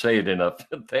can't say it enough.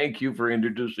 Thank you for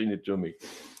introducing it to me.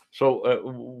 So,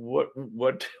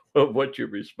 what's your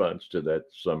response to that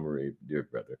summary, dear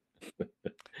brother?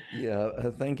 Yeah,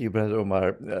 thank you, Brother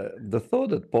Omar. The thought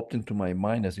that popped into my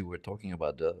mind as you were talking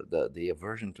about the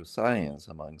aversion to science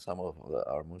among some of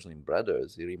our Muslim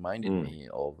brothers, it reminded Mm, me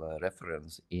of a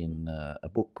reference in a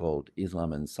book called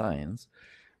Islam and Science,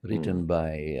 mm, written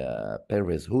by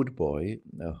Pervez Hoodboy,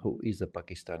 who is a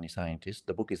Pakistani scientist.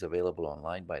 The book is available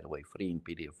online, by the way, free in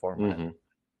PDF format. mm-hmm,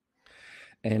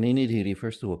 And in it, he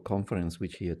refers to a conference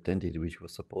which he attended, which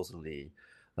was supposedly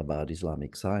about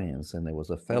Islamic science. And there was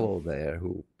a mm. fellow there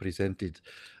who presented,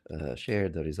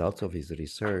 shared the results of his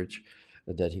research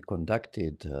that he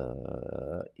conducted,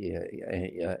 and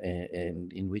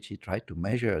in which he tried to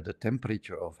measure the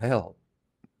temperature of hell.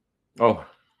 Oh,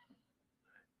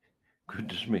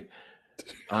 goodness me.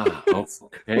 Ah, okay.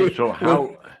 Well, So, well,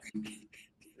 how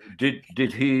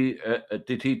did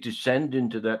he descend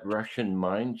into that Russian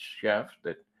mine shaft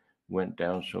that went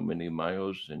down so many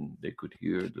miles and they could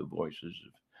hear the voices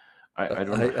of I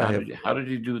don't know I have how did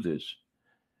he do this?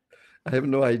 I have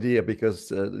no idea because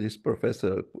this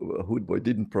professor Hoodboy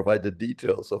didn't provide the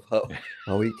details of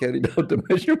how he carried out the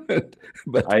measurement.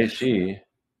 But I see.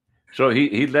 So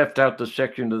he left out the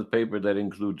section of the paper that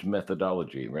includes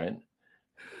methodology, right?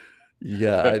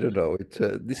 yeah, I don't know. It's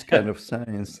this kind of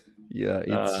science. Yeah,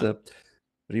 it's uh,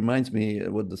 reminds me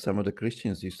what some of the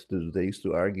Christians used to do. They used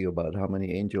to argue about how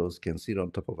many angels can sit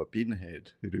on top of a pinhead.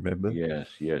 You remember? yes,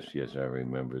 yes, yes. I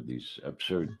remember these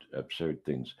absurd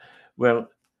things. Well,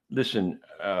 listen,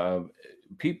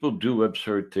 people do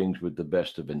absurd things with the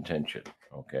best of intention.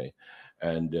 Okay.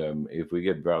 And if we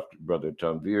get Brother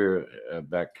Tanvir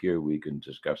back here, we can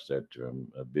discuss that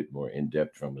a bit more in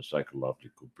depth from a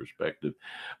psychological perspective.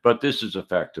 But this is a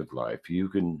fact of life. You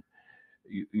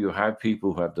have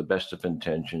people who have the best of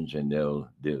intentions, and they'll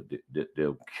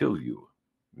kill you.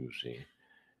 You see,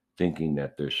 thinking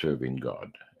that they're serving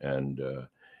God, and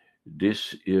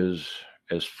this is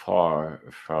as far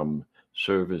from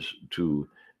service to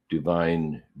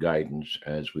divine guidance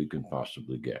as we can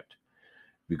possibly get,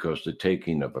 because the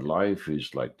taking of a life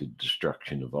is like the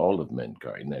destruction of all of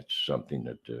mankind. That's something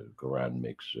that the Quran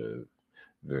makes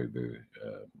very, very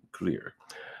clear.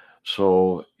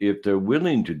 So, if they're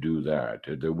willing to do that,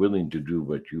 or they're willing to do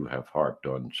what you have harped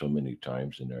on so many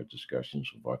times in our discussions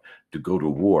so far, to go to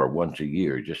war once a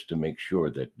year just to make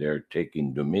sure that they're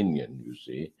taking dominion, you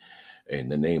see, in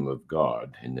the name of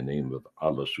God, in the name of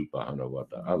Allah subhanahu wa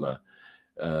ta'ala,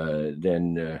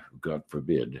 then God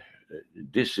forbid,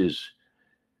 this is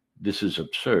this is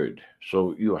absurd.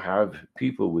 So you have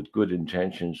people with good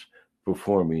intentions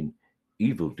performing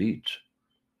evil deeds,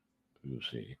 you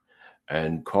see,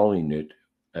 and calling it,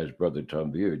 as Brother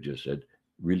Tanvir just said,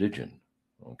 religion.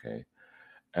 Okay.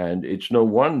 And it's no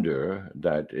wonder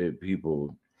that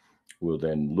people will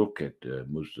then look at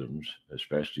Muslims,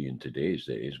 especially in today's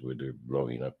days where they're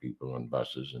blowing up people on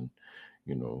buses and,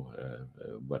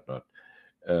 whatnot,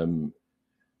 um,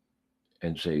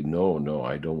 and say, no, no,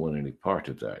 I don't want any part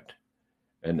of that.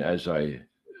 And as I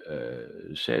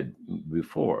said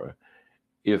before,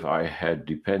 if I had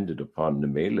depended upon the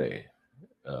Malay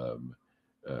um,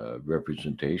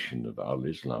 representation of Al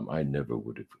Islam, I never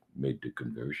would have made the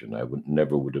conversion. I would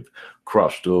never would have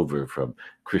crossed over from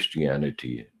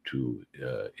Christianity to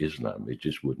Islam. It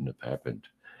just wouldn't have happened.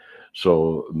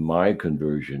 So my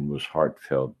conversion was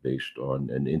heartfelt, based on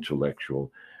an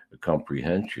intellectual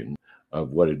comprehension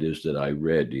of what it is that I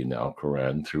read in Al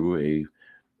Quran through a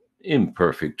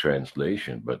imperfect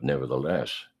translation, but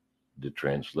nevertheless, the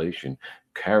translation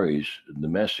carries the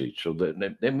message. So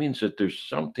that means that there's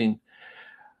something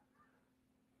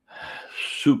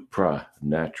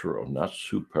supranatural, not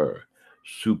super,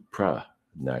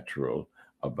 supranatural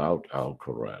about Al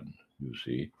Quran. You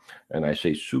see, and I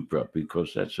say supra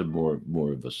because that's a more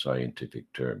of a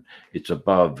scientific term. It's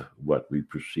above what we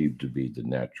perceive to be the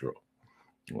natural.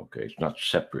 Okay, it's not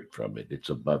separate from it. It's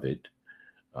above it,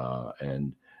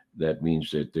 and that means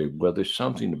that there's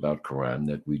something about Quran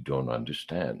that we don't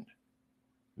understand.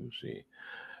 You see,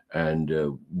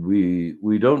 and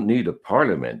we don't need a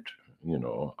parliament,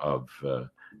 of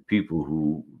people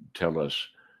who tell us,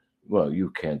 well,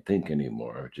 you can't think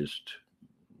anymore. Just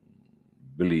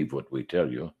believe what we tell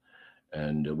you,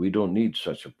 and we don't need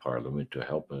such a parliament to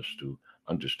help us to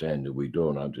understand that we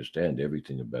don't understand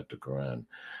everything about the Quran.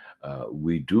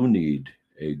 We do need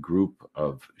a group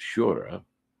of shura,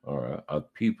 or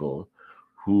of people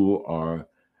who are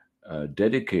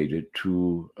dedicated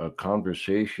to a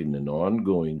conversation, an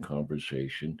ongoing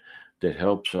conversation that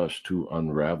helps us to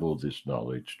unravel this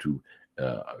knowledge, to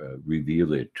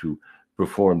reveal it, to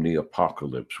perform the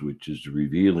apocalypse, which is the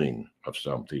revealing of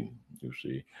something, you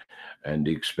see, and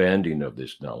the expanding of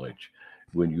this knowledge.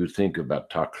 When you think about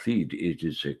taqlid, it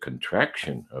is a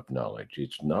contraction of knowledge.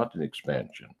 It's not an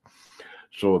expansion.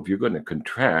 So if you're going to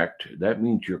contract, that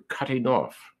means you're cutting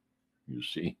off, you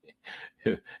see.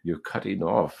 You're cutting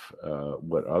off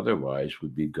what otherwise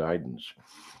would be guidance.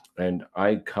 And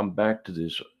I come back to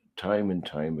this time and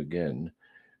time again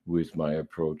with my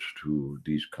approach to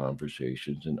these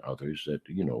conversations and others, that,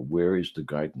 where is the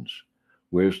guidance?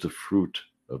 Where's the fruit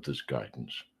of this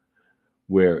guidance?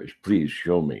 Where, please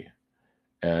show me.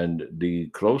 And the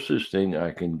closest thing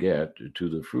I can get to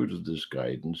the fruit of this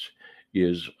guidance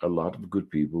is a lot of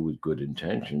good people with good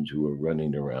intentions who are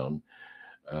running around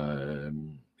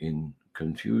in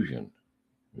confusion.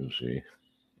 You see,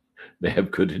 they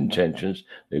have good intentions,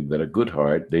 they've got a good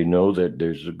heart, they know that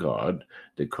there's a God,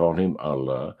 they call him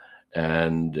Allah,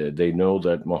 and they know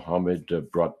that Muhammad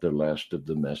brought the last of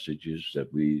the messages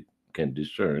that we can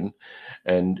discern,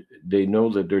 and they know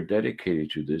that they're dedicated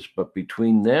to this, but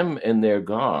between them and their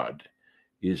God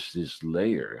is this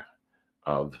layer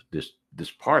of this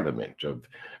parliament of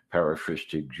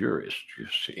paraphrastic jurists, you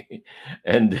see,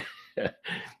 and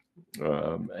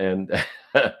and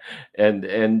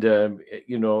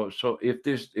so if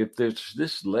there's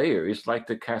this layer, it's like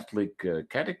the Catholic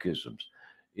catechisms.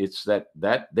 It's that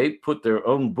they put their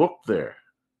own book there,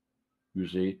 you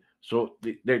see. So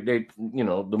they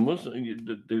the Muslim,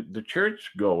 the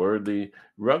church goer, the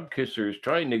rug kisser is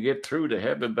trying to get through to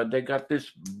heaven, but they got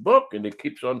this book, and they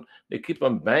keep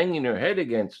on banging their head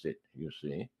against it, you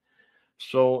see.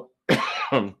 So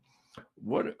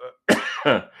what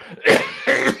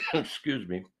excuse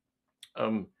me.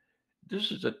 Um,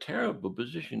 this is a terrible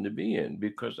position to be in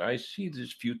because I see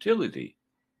this futility.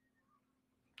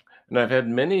 And I've had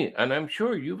many, and I'm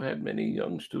sure you've had many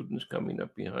young students coming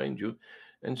up behind you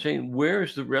and saying,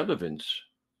 where's the relevance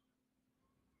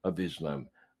of Islam?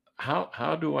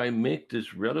 How do I make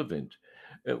this relevant?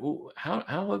 How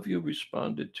have you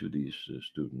responded to these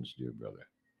students, dear brother?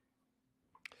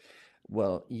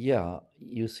 Well, yeah,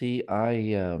 you see,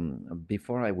 I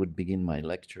before I would begin my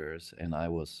lectures, and I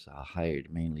was hired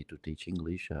mainly to teach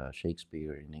English,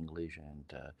 Shakespeare in English,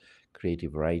 and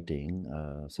creative writing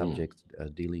Mm, subjects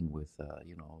dealing with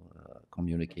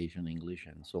communication English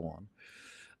and so on.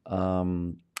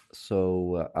 Um,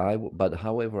 but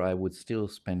however, I would still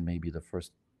spend maybe the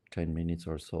first 10 minutes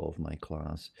or so of my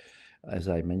class, as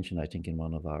I mentioned, I think in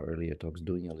one of our earlier talks,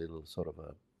 doing a little sort of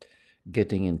a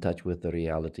getting in touch with the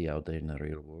reality out there in the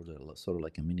real world, sort of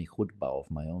like a mini khutbah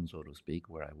of my own, so to speak,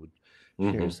 where I would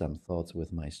share mm-hmm, some thoughts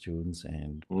with my students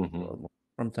and mm-hmm,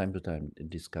 from time to time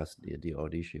discuss the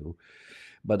odd issue.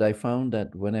 But I found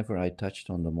that whenever I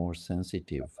touched on the more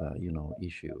sensitive,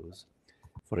 issues,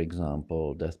 for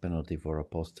example, death penalty for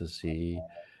apostasy,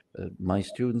 my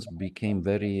students became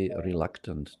very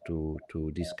reluctant to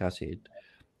discuss it,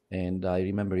 and I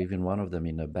remember even one of them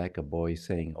in the back, a boy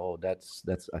saying, "Oh, that's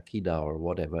Akida or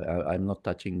whatever. I'm not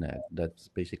touching that." That's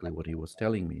basically what he was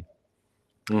telling me.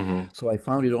 mm-hmm. So I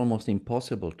found it almost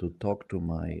impossible to talk to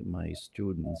my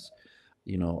students,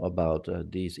 about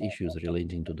these issues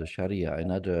relating to the Sharia.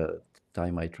 Another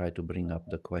time I tried to bring up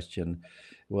the question,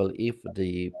 well, if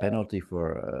the penalty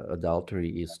for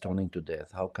adultery is stoning to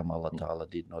death, how come Allah Ta'ala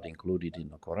did not include it in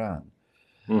the Quran?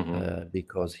 Mm-hmm.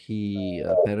 Because he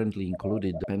apparently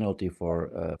included the penalty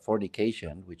for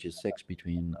fornication, which is sex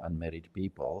between unmarried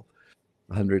people,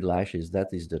 100 lashes.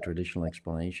 That is the traditional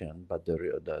explanation. But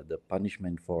the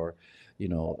punishment for,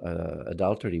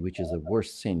 adultery, which is a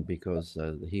worse sin, because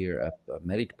here a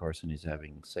married person is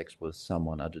having sex with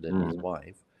someone other than his Mm-hmm.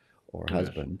 wife or Yes.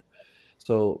 husband.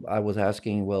 So I was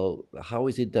asking, well, how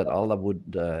is it that Allah would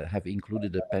have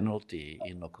included a penalty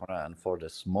in the Quran for the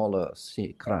smaller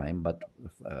crime, but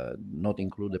not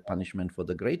include a punishment for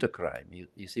the greater crime?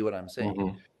 You see what I'm saying?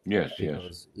 Mm-hmm. Yes, yes.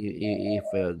 Because if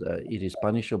it is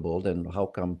punishable, then how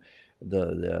come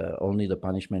the only the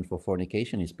punishment for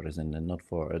fornication is present and not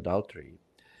for adultery?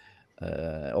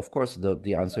 Of course,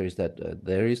 the answer is that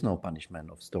there is no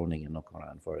punishment of stoning in the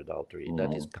Quran for adultery.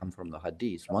 That is Mm-hmm. come from the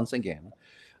hadiths. Once again,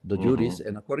 the Mm-hmm. jurists,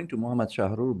 and according to Muhammad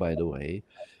Shahrur, by the way,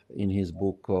 in his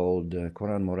book called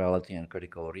Quran Morality and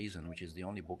Critical Reason, which is the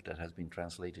only book that has been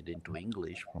translated into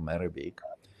English from Arabic.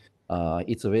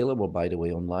 It's available, by the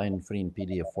way, online, free in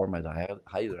PDF format. I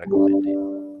highly recommend it.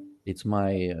 It's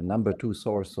my number two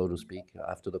source, so to speak,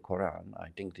 after the Quran. I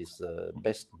think it's the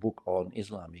best book on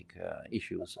Islamic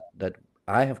issues that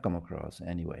I have come across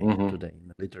anyway Mm-hmm. today in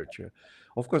the literature.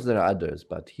 Of course, there are others,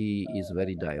 but he is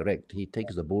very direct. He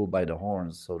takes the bull by the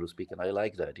horns, so to speak, and I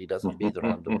like that. He doesn't beat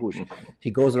around the bush.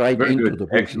 He goes right Very into good. the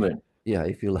bush. Excellent. Yeah,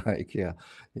 if you like. Yeah,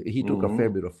 he took a fair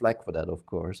Mm-hmm. bit of flack for that, of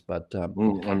course, but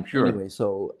I'm sure. anyway,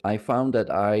 so I found that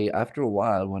after a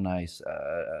while, when I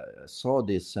saw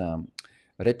this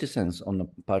reticence on the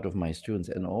part of my students,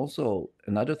 and also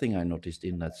another thing I noticed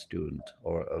in that student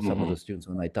or some of Mm-hmm. the students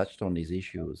when I touched on these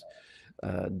issues,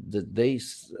 they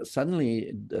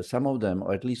suddenly, some of them,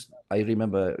 or at least I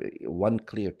remember one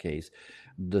clear case,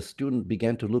 the student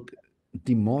began to look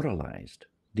demoralized,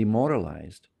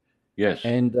 demoralized Yes.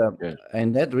 and Yes.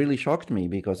 that really shocked me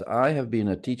because I have been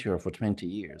a teacher for 20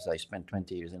 years. I spent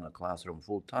 20 years in a classroom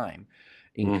full time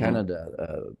in Mm-hmm. Canada,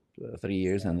 3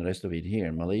 years, and the rest of it here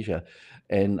in Malaysia.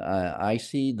 And I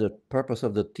see the purpose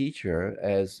of the teacher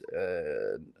as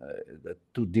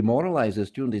to demoralize a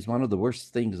student is one of the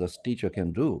worst things a teacher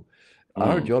can do.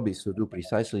 Our Mm. job is to do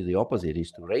precisely the opposite: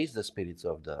 is to raise the spirits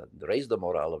of raise the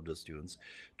morale of the students,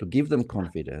 to give them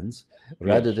confidence,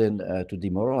 rather Yes. than to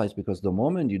demoralize, because the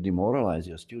moment you demoralize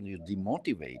your student, you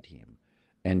demotivate him,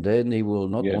 and then he will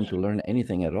not Yes. want to learn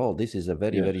anything at all. This is a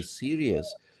very, Yes. very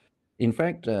serious. In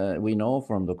fact, we know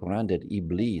from the Quran that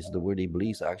Iblis, the word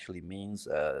Iblis actually means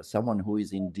someone who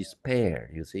is in despair,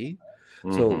 you see.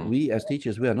 So Mm-hmm. we as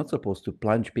teachers, we are not supposed to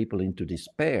plunge people into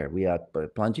despair. We are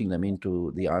plunging them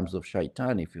into the arms of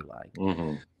shaitan, if you like.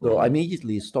 Mm-hmm. So I Mm-hmm.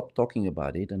 immediately stopped talking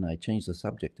about it and I changed the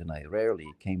subject, and I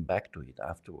rarely came back to it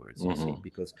afterwards, you see, Mm-hmm.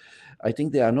 because I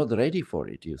think they are not ready for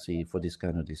it, you see, for this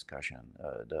kind of discussion.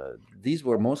 These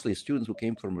were mostly students who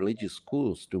came from religious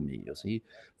schools to me, you see,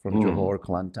 from Mm-hmm. Johor,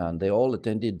 Kelantan. They all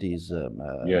attended these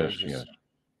Yes. Yes. religious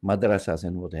madrasas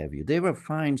and what have you. They were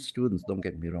fine students, don't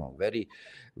get me wrong, very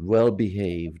well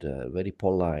behaved, very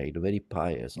polite, very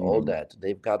pious, all Mm. that.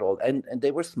 They've got all, and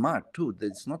they were smart too.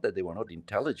 It's not that they were not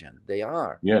intelligent, they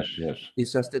are. Yes, yes.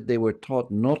 It's just that they were taught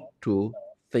not to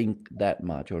think that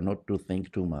much or not to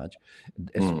think too much,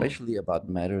 Mm. especially about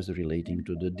matters relating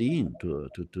to the deen, to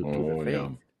the Oh, yeah.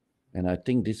 faith. And I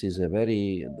think this is a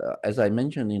very, as I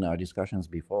mentioned in our discussions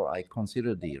before, I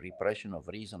consider the repression of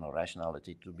reason or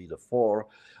rationality to be the four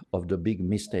of the big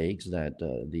mistakes that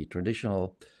the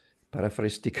traditional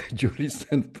paraphrastic jurists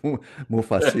and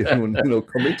mufassirun,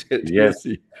 committed, you Yes,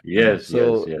 see. yes, yes,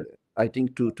 So yes, I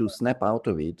think to snap out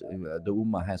of it, the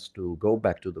Ummah has to go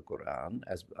back to the Quran,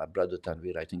 as Brother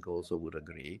Tanvir, I think, also would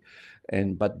agree.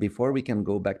 But before we can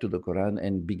go back to the Quran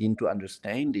and begin to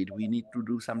understand it, we need to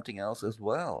do something else as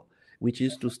well, which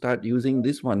is to start using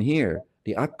this one here,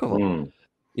 the Akkad. mm,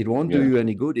 It won't do yes, you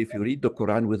any good if you read the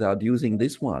Quran without using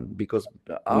this one, because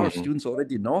our mm, students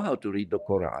already know how to read the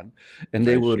Quran, and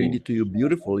they I will read see. it to you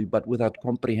beautifully, but without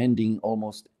comprehending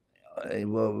almost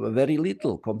very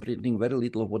little, comprehending very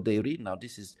little of what they read. Now,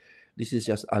 this is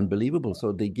just unbelievable.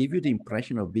 So they give you the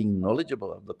impression of being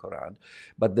knowledgeable of the Quran,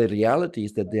 but the reality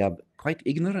is that they are quite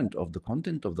ignorant of the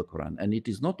content of the Quran. And it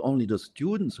is not only the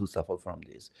students who suffer from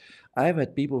this. I've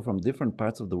had people from different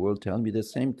parts of the world tell me the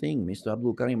same thing. Mr.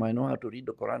 Abdul Karim, I know how to read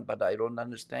the Quran, but I don't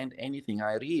understand anything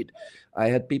I read. I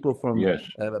had people from Yes,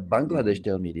 Bangladesh mm,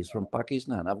 tell me this, from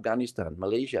Pakistan, Afghanistan,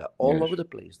 Malaysia, all yes, over the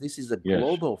place. This is a yes,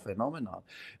 global phenomenon.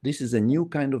 This is a new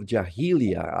kind of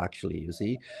jahiliya, actually, you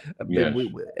see. yes,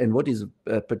 And what is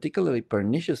particularly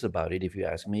pernicious about it, if you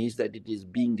ask me, is that it is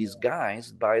being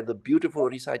disguised by the beautiful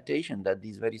recitation that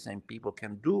these very same people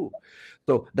can do.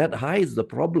 So that hides the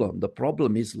problem. The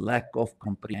problem is lack of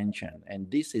comprehension.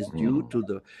 And this is due mm, to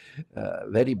the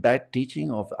very bad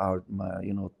teaching of our,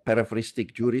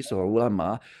 paraphrastic jurists or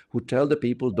ulama who tell the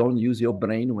people, don't use your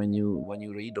brain when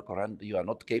you read the Quran. You are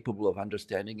not capable of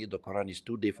understanding it. The Quran is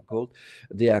too difficult.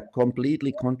 They are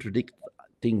completely contradicting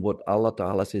what Allah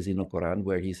Ta'ala says in the Quran,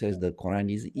 where He says the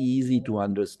Quran is easy to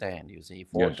understand. You see,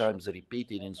 four yes, times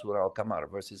repeated in Surah Al-Qamar,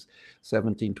 verses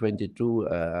 17, 22,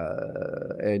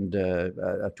 and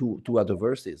two other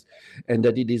verses, and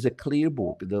that it is a clear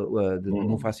book. The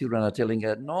mm, Mufassirun are telling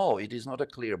her, no, it is not a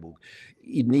clear book.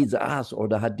 It needs us or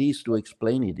the hadiths to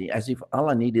explain it, as if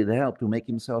Allah needed help to make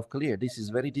Himself clear. This is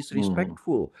very mm,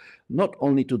 disrespectful, not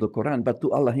only to the Quran, but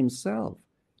to Allah Himself.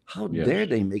 How yes, dare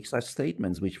they make such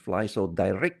statements which fly so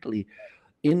directly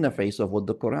in the face of what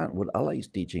the Quran, what Allah is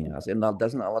teaching us? And now,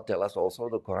 doesn't Allah tell us also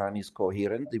the Quran is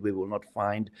coherent? We will not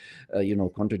find,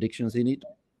 contradictions in it.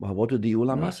 Well, what do the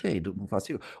ulama yes, say? The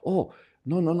Mufassir? Oh,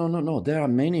 no, no, no, no, no. There are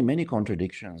many, many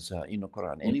contradictions in the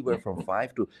Quran, anywhere from mm,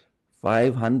 5 to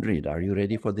 500. Are you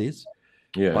ready for this?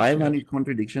 yes, yes, 500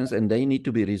 contradictions, and they need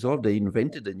to be resolved. They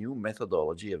invented a new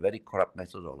methodology, a very corrupt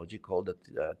methodology called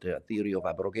the theory of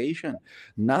abrogation.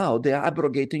 Now they are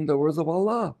abrogating the words of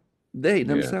Allah. They yes,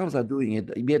 themselves are doing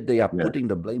it, yet they are yes, putting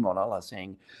the blame on Allah,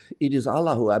 saying it is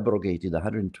Allah who abrogated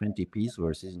 120 peace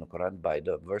verses in the Quran by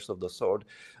the verse of the sword,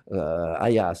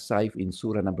 ayah saif in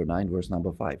Surah number 9, verse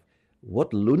number 5.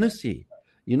 What lunacy!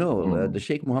 The mm,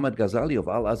 Sheikh Muhammad Ghazali of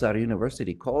Al Azhar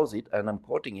University calls it, and I'm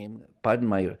quoting him, pardon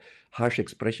my harsh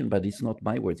expression, but it's not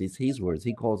my words, it's his words.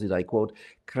 He calls it, I quote,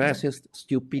 crassest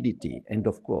stupidity, end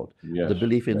of quote. The yes,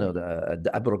 belief in yes, the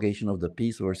abrogation of the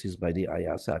peace verses by the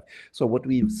ayasat. So what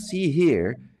we see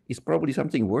here is probably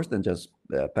something worse than just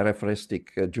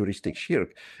paraphrastic juristic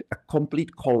shirk, a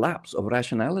complete collapse of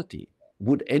rationality.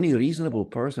 Would any reasonable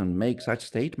person make such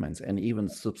statements and even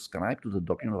subscribe to the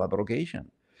doctrine of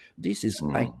abrogation? This is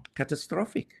mm,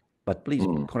 catastrophic. But please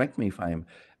mm. correct me if I'm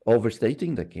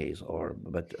overstating the case,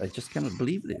 but I just cannot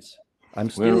believe this. I'm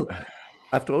Well, still,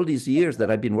 after all these years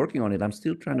that I've been working on it, I'm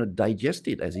still trying to digest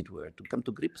it, as it were, to come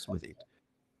to grips with it.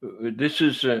 this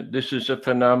is a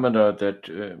phenomena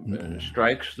that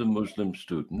strikes the Muslim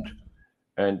student,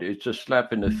 and it's a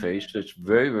slap in the face that's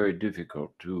very, very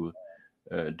difficult to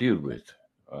deal with.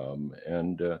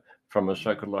 And from a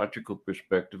psychological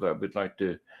perspective, I would like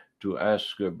to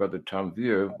ask Brother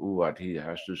Tanvir what he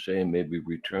has to say, and maybe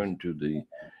return to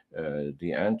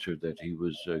the answer that he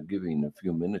was giving a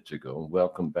few minutes ago.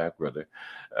 Welcome back, brother.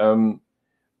 Um,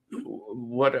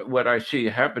 what I see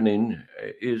happening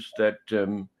is that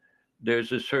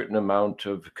there's a certain amount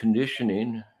of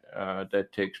conditioning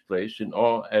that takes place in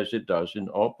all, as it does in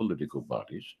all political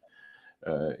bodies.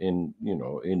 In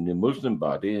the Muslim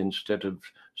body, instead of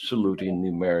saluting the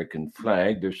American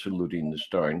flag, they're saluting the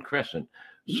Star and Crescent.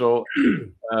 So,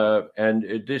 and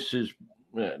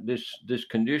this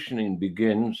conditioning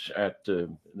begins at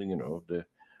the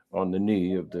on the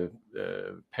knee of the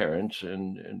parents,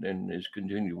 and then is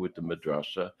continued with the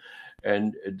madrasa,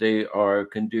 and they are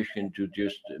conditioned to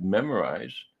just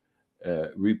memorize,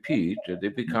 repeat. They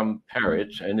become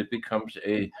parrots, and it becomes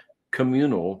a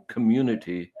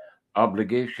community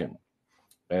obligation,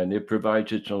 and it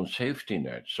provides its own safety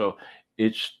net. So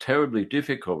it's terribly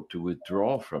difficult to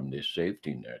withdraw from this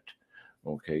safety net.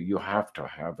 Okay, you have to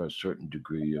have a certain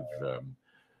degree of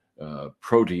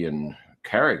protean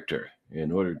character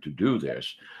in order to do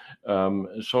this.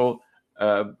 So,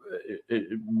 uh,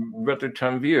 Brother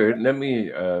Tanvir, let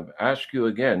me ask you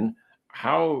again: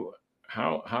 how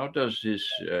how does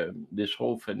this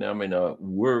whole phenomena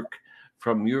work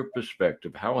from your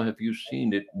perspective? How have you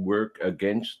seen it work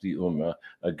against the ummah,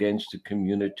 against the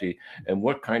community, and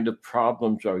what kind of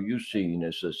problems are you seeing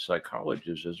as a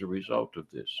psychologist as a result of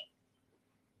this?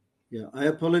 Yeah, I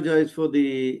apologize for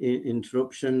the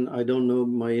interruption. I don't know,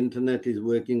 my internet is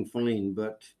working fine,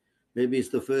 but maybe it's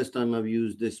the first time I've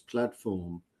used this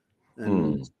platform.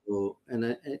 And Hmm. so,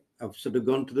 I've sort of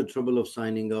gone to the trouble of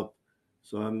signing up.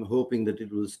 So I'm hoping that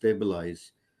it will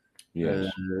stabilize. Uh,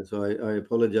 Yes. so I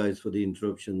apologize for the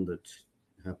interruption that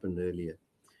happened earlier.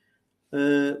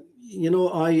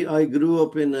 I grew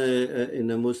up in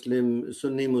a Muslim,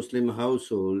 Sunni Muslim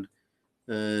household.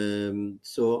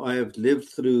 So I have lived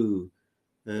through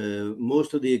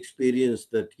most of the experience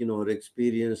that are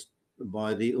experienced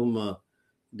by the ummah,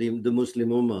 the Muslim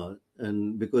ummah,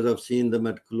 and because I've seen them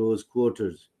at close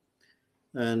quarters.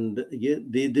 And yeah,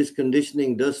 this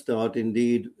conditioning does start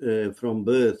indeed from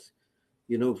birth.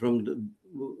 From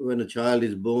when a child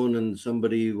is born and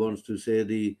somebody wants to say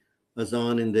the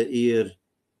azan in the ear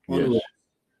Yes.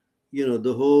 onward.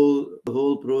 The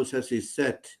whole process is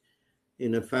set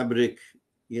in a fabric,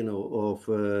 of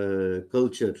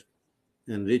culture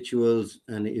and rituals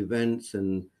and events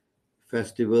and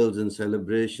festivals and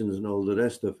celebrations and all the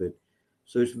rest of it.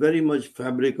 So it's very much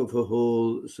fabric of a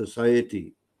whole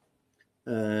society.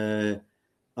 Uh,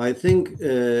 I think,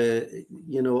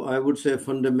 I would say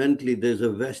fundamentally there's a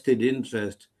vested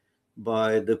interest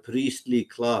by the priestly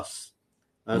class,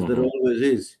 as there Hmm. always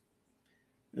is,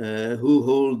 who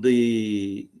hold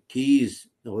the keys,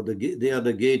 or they are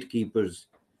the gatekeepers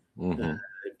uh, Hmm.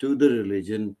 to the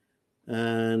religion.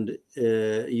 And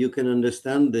you can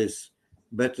understand this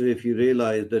better if you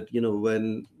realize that,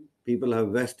 when people have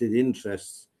vested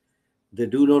interests, they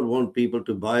do not want people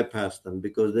to bypass them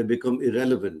because they become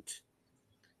irrelevant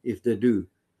if they do.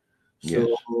 So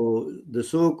Yes. the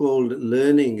so-called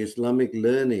learning, Islamic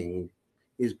learning,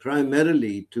 is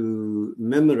primarily to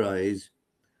memorize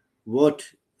what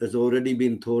has already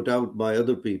been thought out by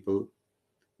other people,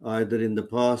 either in the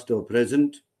past or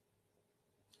present.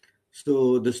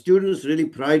 So the students really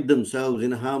pride themselves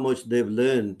in how much they've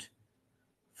learned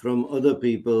from other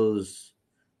people's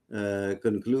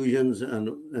conclusions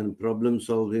and problem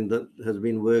solving that has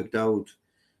been worked out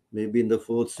maybe in the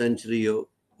fourth century or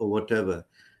whatever.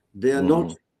 They are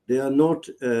not Hmm. they are not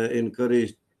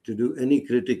encouraged to do any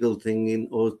critical thinking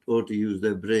or to use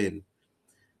their brain.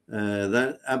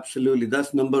 That absolutely,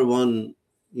 that's number one,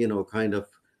 kind of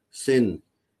sin,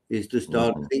 is to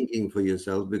start Hmm. thinking for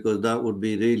yourself, because that would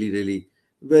be really, really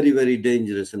very, very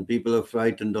dangerous. And people are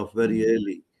frightened of very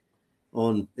early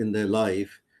on in their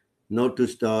life not to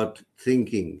start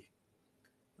thinking.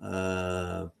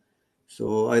 Uh,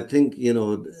 so I think,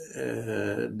 it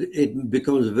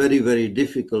becomes very, very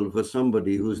difficult for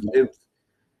somebody who's lived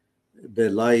their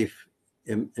life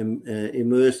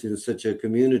immersed in such a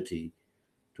community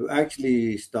to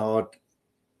actually start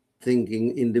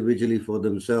thinking individually for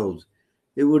themselves.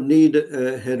 It would need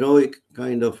a heroic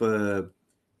kind of a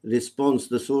response,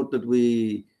 the sort that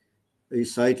we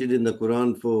is cited in the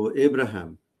Quran for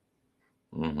Abraham.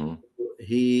 Hmm.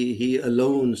 He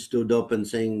alone stood up and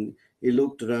saying, he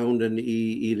looked around and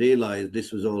he realized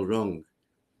this was all wrong.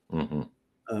 Hmm.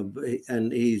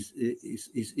 And he's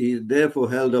therefore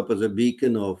held up as a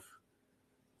beacon of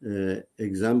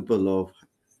example of,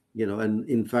 and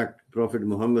in fact, Prophet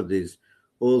Muhammad is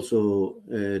also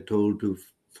told to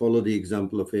follow the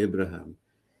example of Abraham,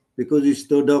 because he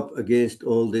stood up against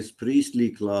all this priestly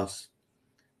class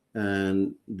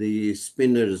and the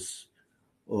spinners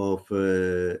of,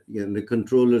 the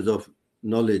controllers of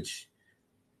knowledge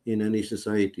in any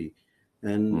society.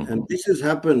 And Hmm. this has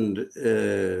happened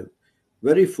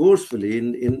very forcefully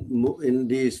in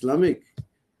the Islamic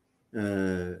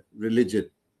religion.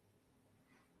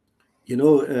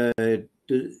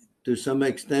 To some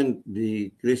extent, the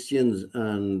Christians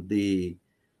and the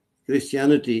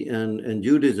Christianity and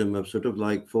Judaism have sort of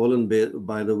like fallen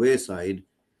by the wayside,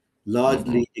 Hmm.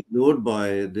 largely ignored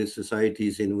by the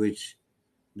societies in which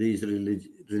these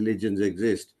religions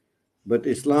exist. but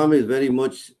Islam is very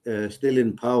much still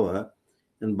in power.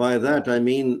 And by that, I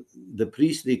mean the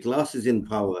priestly class is in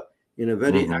power in a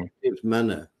very Mm-hmm. active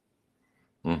manner.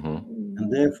 Mm-hmm.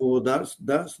 And therefore, that's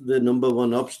the number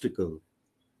one obstacle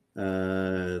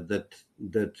that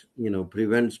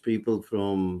prevents people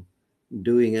from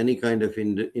doing any kind of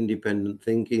independent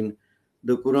thinking.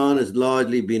 The Quran has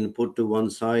largely been put to one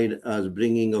side as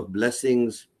bringing of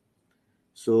blessings.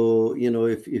 So,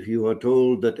 if you are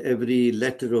told that every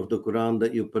letter of the Quran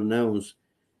that you pronounce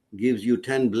gives you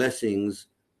 10 blessings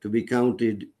to be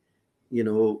counted,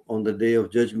 on the day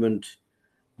of judgment,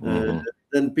 uh, Mm-hmm.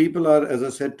 then people are, as I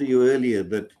said to you earlier,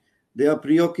 that they are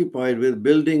preoccupied with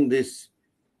building this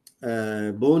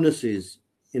bonuses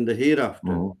in the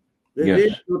hereafter. Mm-hmm. They're Yes.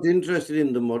 really not interested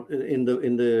in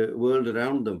the world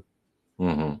around them.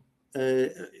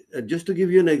 Mm-hmm. Just to give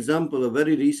you an example, a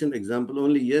very recent example,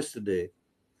 only yesterday,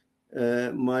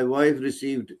 my wife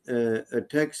received a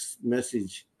text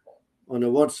message on a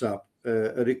WhatsApp,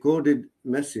 a recorded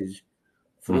message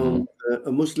Mm-hmm. from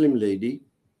a Muslim lady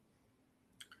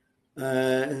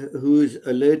who is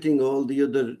alerting all the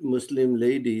other Muslim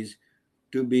ladies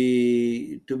to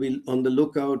be on the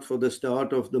lookout for the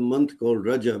start of the month called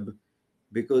Rajab,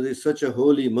 because it's such a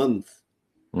holy month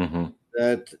Mm-hmm.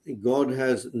 that God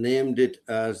has named it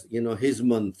as His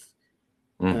month,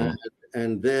 and, Mm-hmm.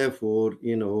 and therefore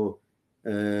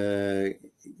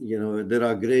there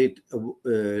are great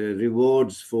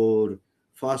rewards for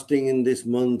fasting in this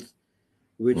month,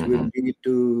 which will Mm-hmm. lead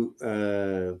to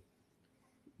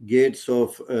gates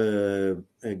of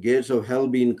hell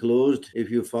being closed. If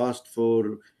you fast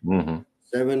for Mm-hmm.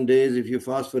 7 days, if you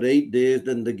fast for 8 days,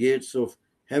 then the gates of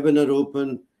heaven are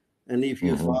open. And if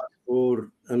you Mm-hmm. fast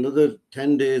for another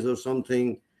 10 days or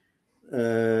something,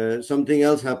 something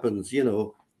else happens,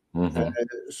 Uh, Mm-hmm.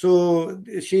 so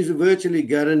she's virtually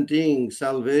guaranteeing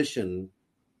salvation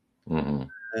Mm-hmm.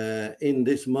 in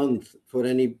this month for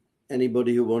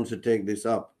anybody who wants to take this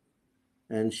up.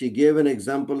 And she gave an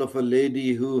example of a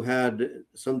lady who had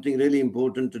something really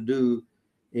important to do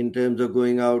in terms of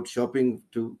going out shopping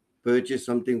to purchase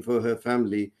something for her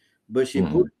family, but she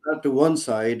Mm-hmm. put that to one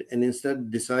side and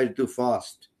instead decided to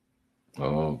fast.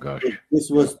 Oh So gosh. this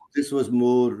Yeah. was this was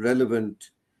more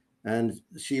relevant, and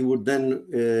she would then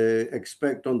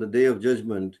expect on the day of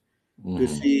judgment to Mm-hmm.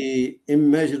 see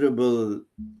immeasurable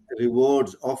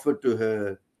rewards offered to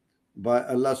her by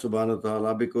Allah subhanahu wa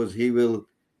ta'ala, because he will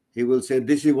say,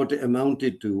 this is what it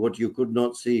amounted to, what you could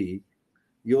not see.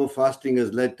 Your fasting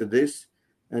has led to this,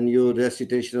 and your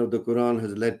recitation of the Quran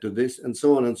has led to this, and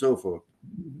so on and so forth.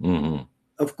 Mm-hmm.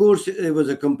 Of course, it was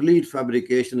a complete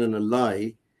fabrication and a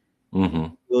lie,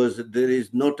 Mm-hmm. because there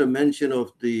is not a mention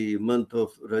of the month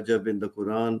of Rajab in the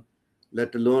Quran,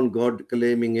 let alone God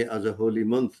claiming it as a holy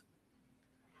month.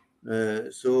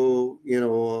 So,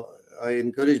 I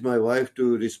encourage my wife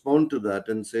to respond to that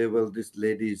and say, well, this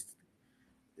lady is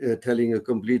telling a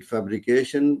complete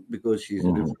fabrication, because she's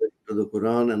Mm-hmm. referring to the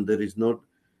Quran, and there's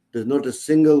not a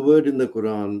single word in the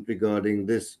Quran regarding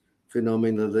this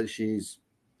phenomena that she's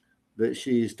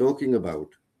talking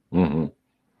about. Mm-hmm.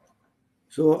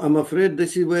 So I'm afraid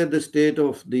this is where the state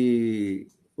of the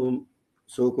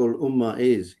so-called ummah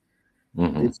is.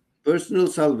 Mm-hmm. This personal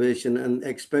salvation and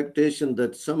expectation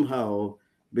that somehow,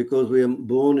 because we are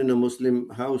born in a Muslim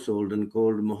household and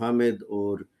called Muhammad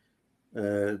or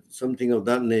something of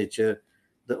that nature,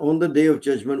 that on the day of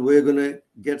judgment we're going to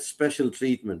get special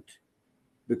treatment,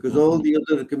 because all Mm-hmm. the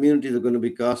other communities are going to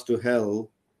be cast to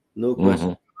hell, no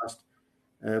question Mm-hmm. asked.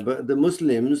 But the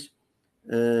Muslims,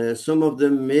 some of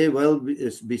them may well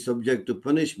be subject to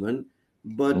punishment,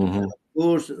 but Mm-hmm. of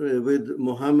course, with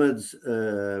Muhammad's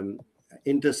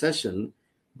intercession,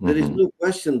 there is Mm-hmm. no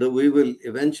question that we will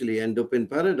eventually end up in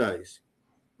paradise.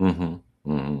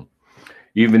 Mm-hmm. Mm-hmm.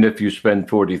 Even if you spend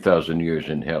 40,000 years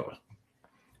in hell.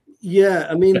 Yeah,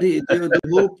 I mean the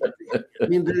hope. I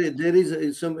mean there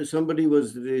is somebody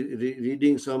was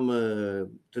reading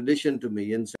some tradition to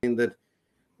me and saying that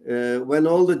when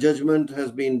all the judgment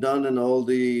has been done and all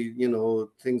the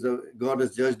things God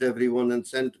has judged everyone and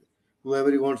sent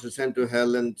whoever he wants to send to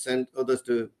hell and sent others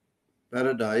to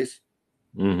paradise,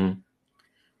 Mm-hmm.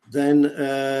 then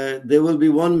there will be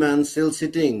one man still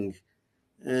sitting,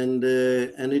 and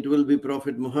it will be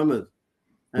Prophet Muhammad.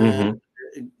 And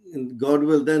Mm-hmm. God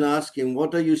will then ask him,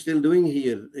 what are you still doing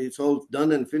here? It's all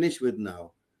done and finished with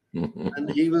now. And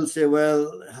he will say,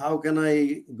 well, how can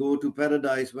I go to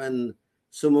paradise when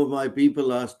some of my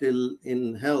people are still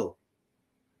in hell?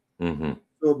 Mm-hmm.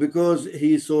 So because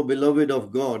he is so beloved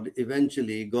of God,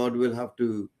 eventually God will have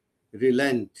to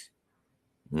relent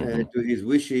Mm-hmm. to his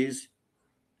wishes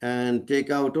and take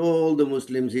out all the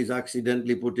Muslims he's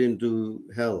accidentally put into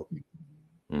hell.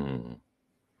 Mm-hmm.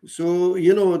 So,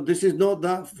 this is not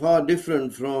that far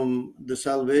different from the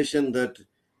salvation that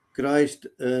Christ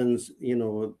earns,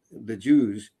 the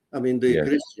Jews, I mean, the Yes.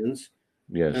 Christians,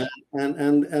 Yes.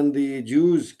 and the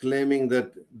Jews claiming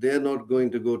that they're not going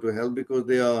to go to hell because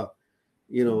they are,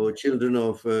 children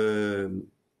of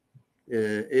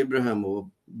Abraham or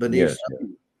Bani Yes. Israel.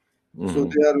 So Mm-hmm.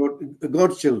 they are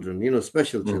God's children,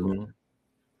 special children.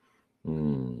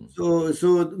 Mm-hmm. Mm. So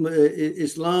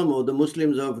Islam or the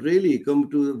Muslims have really come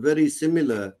to very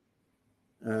similar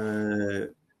uh,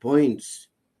 points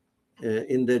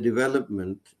in their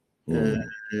development, uh,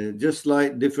 Mm. just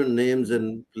like different names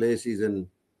and places and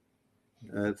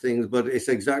things, but it's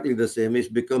exactly the same. It's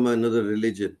become another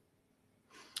religion.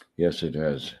 Yes, it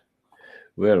has.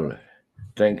 Well,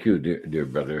 thank you, dear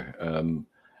brother.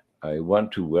 I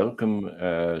want to welcome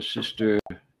Sister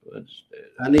what's,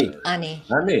 Annie. Ani.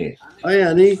 Annie. Hi,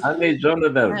 Annie. Annie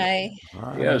Zonneveld. Hi.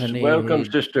 Hi, Yes, welcome,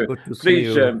 Annie. sister. Good to see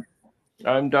Please, you.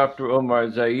 I'm Dr.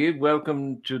 Omar Zaid.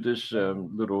 Welcome to this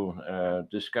little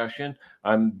discussion.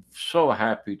 I'm so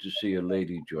happy to see a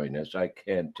lady join us. I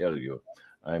can't tell you.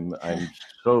 I'm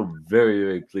so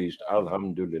very pleased.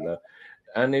 Alhamdulillah.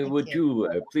 Annie, Thank would you.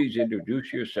 you please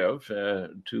introduce yourself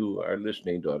to our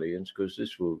listening audience, because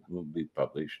this will be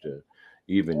published,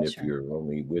 even if Sure. you're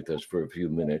only with us for a few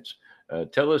minutes.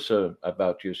 Tell us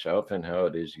about yourself and how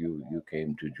it is you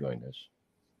came to join us.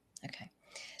 Okay.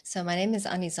 So my name is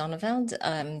Ani Zonneveld.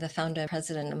 I'm the founder and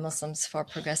president of Muslims for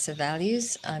Progressive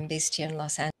Values. I'm based here in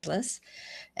Los Angeles,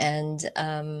 and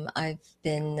I've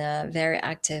been very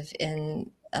active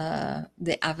in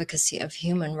the advocacy of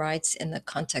human rights in the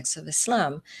context of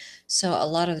Islam. So a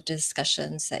lot of the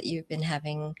discussions that you've been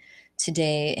having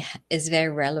today is very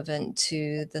relevant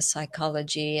to the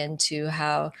psychology and to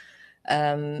how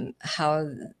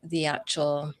the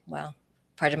actual, well,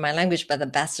 pardon my language, but the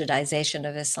bastardization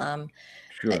of Islam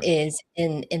Sure. is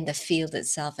in the field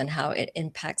itself and how it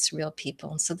impacts real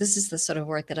people. So this is the sort of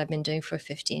work that I've been doing for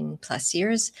 15 plus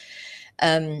years.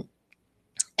 Um,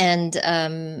 and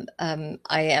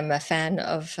I am a fan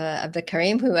of Abdul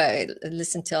Karim, who I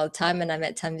listen to all the time, and I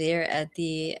met Tanvir at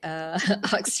the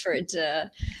Oxford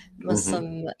Mm-hmm.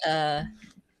 Muslim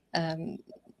um,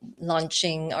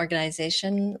 launching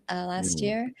organization last Mm-hmm.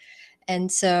 year.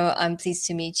 And so I'm pleased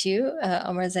to meet you,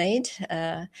 Omar Zaid.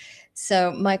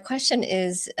 So my question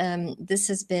is, this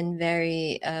has been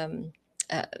very, uh,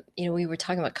 we were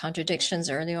talking about contradictions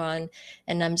earlier on,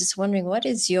 and I'm just wondering, what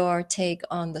is your take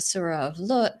on the Surah of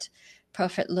Lut,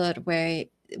 Prophet Lut,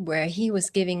 where he was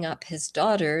giving up his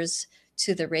daughters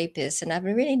to the rapists? And I've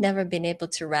really never been able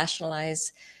to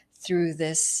rationalize through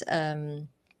this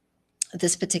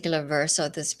particular verse or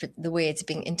the way it's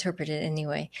being interpreted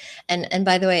anyway. And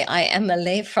by the way, I am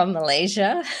Malay from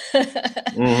Malaysia.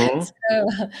 Mm-hmm. So,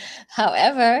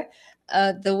 however,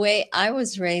 the way I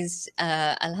was raised,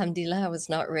 Alhamdulillah, I was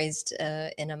not raised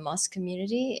in a mosque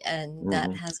community, and that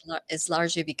Mm-hmm. is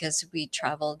largely because we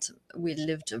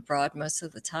lived abroad most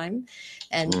of the time,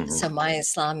 and Mm-hmm. so my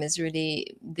Islam is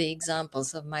really the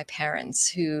examples of my parents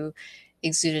who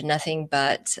exuded nothing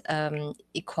but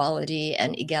equality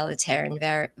and egalitarian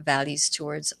values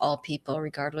towards all people,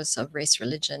 regardless of race,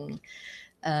 religion.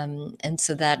 And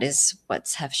so that is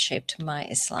what's have shaped my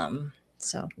Islam.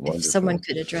 So if someone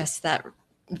Wonderful. could address that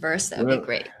verse, that would be Well,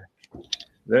 great.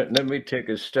 let me take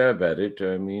a stab at it.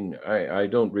 I mean, I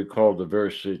don't recall the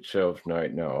verse itself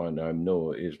right now, and I'm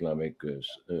no Islamic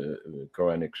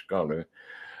Quranic scholar.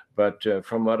 But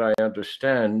from what I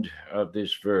understand of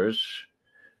this verse,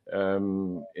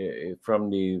 from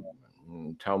the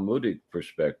Talmudic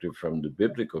perspective, from the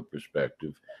biblical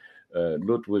perspective,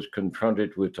 Lut was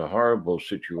confronted with a horrible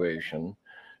situation,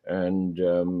 and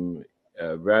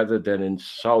rather than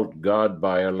insult God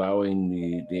by allowing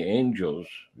the angels,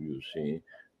 you see,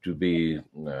 to be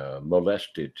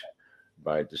molested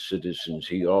by the citizens,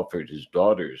 he offered his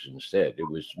daughters instead. It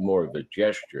was more of a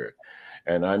gesture,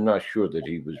 and I'm not sure that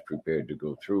he was prepared to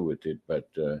go through with it, but.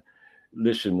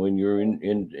 Listen, when you're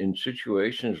in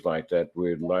situations like that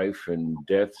where life and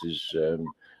death is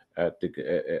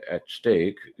at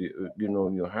stake,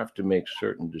 you have to make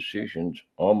certain decisions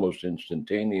almost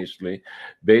instantaneously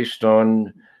based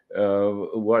on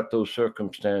what those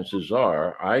circumstances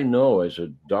are. I know as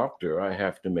a doctor, I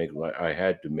had to make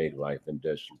life and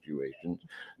death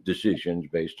decisions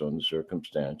based on the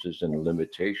circumstances and the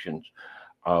limitations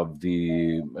of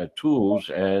the tools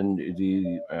and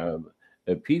the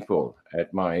people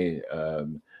at my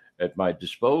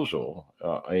disposal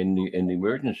in the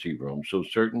emergency room. So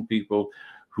certain people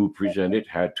who presented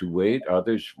had to wait.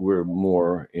 Others were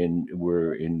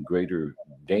in greater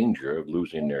danger of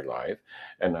losing their life,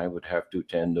 and I would have to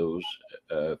attend those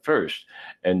first.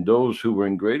 And those who were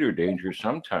in greater danger,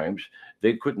 sometimes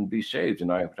they couldn't be saved,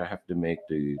 and I would have to make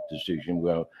the decision.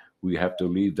 Well, we have to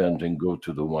leave them and go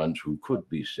to the ones who could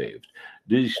be saved.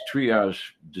 These triage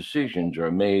decisions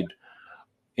are made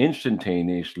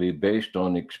instantaneously based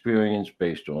on experience,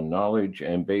 based on knowledge,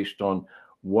 and based on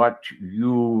what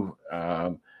you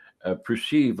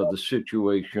perceive of the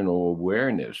situational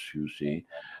awareness, you see.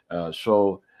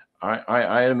 So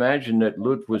I imagine that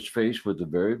Lut was faced with a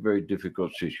very, very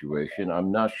difficult situation.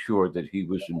 I'm not sure that he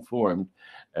was informed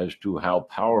as to how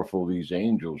powerful these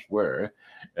angels were.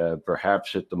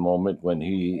 Perhaps at the moment when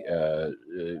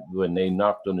they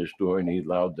knocked on his door and he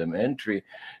allowed them entry,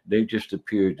 they just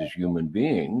appeared as human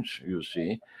beings, you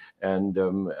see, and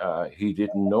he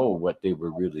didn't know what they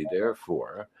were really there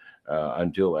for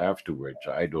until afterwards.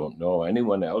 I don't know.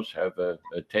 Anyone else have a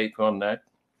take on that?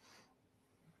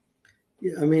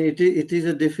 Yeah, I mean, it is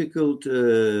a difficult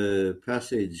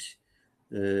passage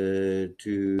to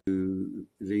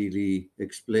really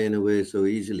explain away so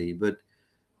easily, but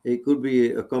it could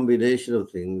be a combination of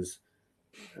things.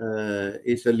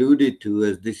 It's alluded to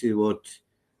as this is what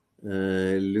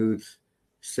Luth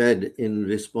said in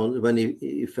response when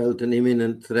he felt an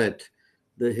imminent threat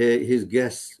that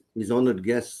his honored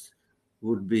guests,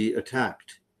 would be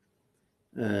attacked.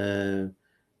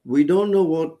 We don't know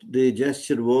what the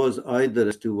gesture was either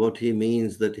as to what he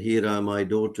means that here are my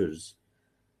daughters,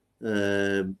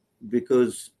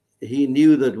 because he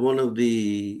knew that one of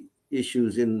the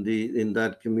issues in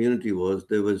that community was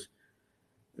there was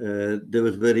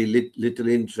very little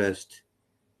interest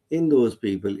in those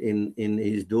people in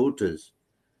his daughters,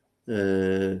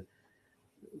 and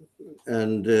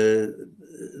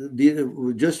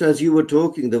just as you were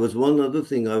talking, there was one other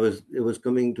thing it was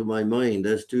coming to my mind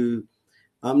as to.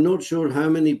 I'm not sure how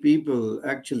many people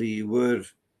actually were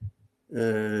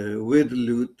with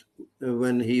Lut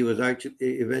when he was actually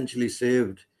eventually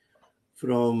saved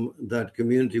from that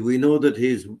community. We know that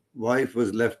his wife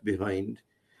was left behind.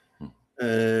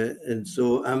 And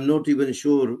so I'm not even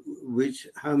sure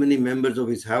how many members of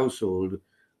his household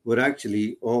were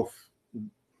actually of,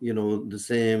 the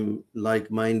same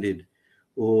like-minded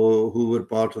or who were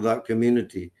part of that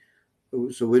community.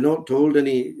 So we're not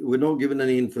given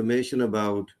any information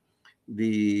about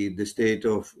the state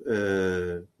of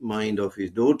mind of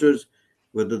his daughters,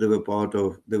 whether they were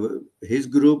his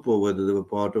group or whether they were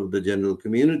part of the general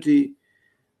community.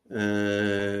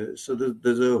 So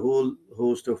there's a whole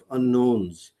host of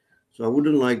unknowns. So I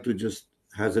wouldn't like to just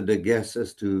hazard a guess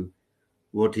as to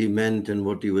what he meant and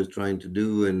what he was trying to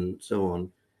do and so on,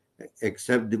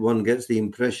 except one gets the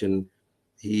impression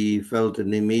he felt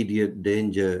an immediate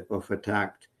danger of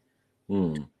attack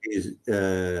his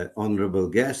honorable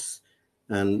guests,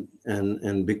 and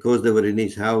because they were in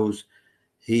his house,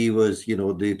 he was,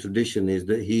 the tradition is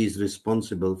that he's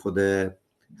responsible for their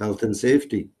health and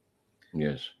safety.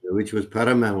 Yes. Which was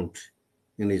paramount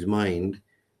in his mind.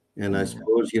 And I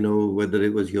suppose, whether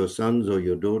it was your sons or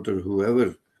your daughter,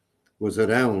 whoever was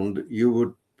around, you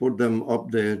would put them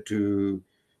up there to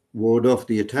ward off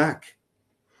the attack.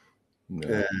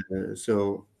 No.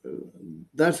 So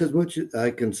that's as much as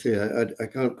I can say. I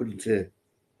couldn't say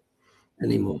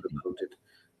any more about it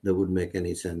that would make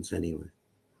any sense anyway.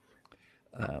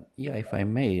 Yeah, if I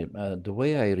may, the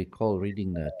way I recall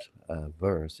reading that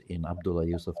verse in Abdullah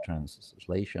Yusuf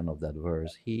translation of that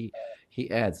verse, he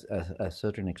adds a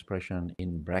certain expression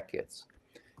in brackets.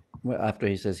 Well, after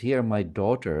he says, "Here are my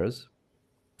daughters,"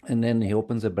 and then he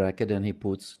opens a bracket and he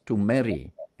puts "to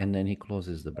marry," and then he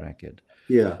closes the bracket.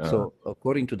 Yeah. So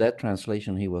according to that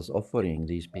translation, he was offering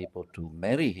these people to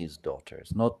marry his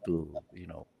daughters, not to,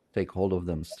 take hold of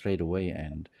them straight away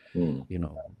and,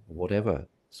 whatever.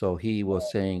 So he was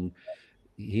saying,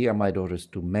 "Here are my daughters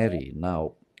to marry."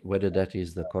 Now, whether that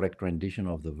is the correct rendition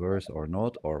of the verse or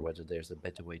not, or whether there's a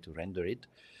better way to render it,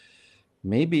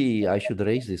 maybe I should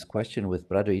raise this question with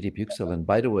Brother Edip Yüksel. And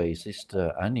by the way,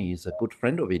 Sister Annie is a good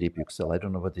friend of Edip Yüksel. I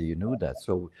don't know whether you knew that.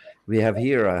 So we have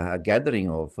here a gathering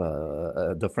of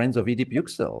the friends of Edip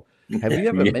Yüksel. Have you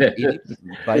ever met Edip,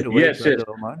 by the way, Yes, Brother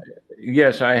Omar?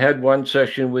 Yes, I had one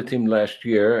session with him last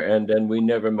year, and then we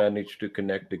never managed to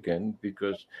connect again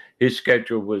because his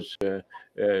schedule was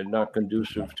not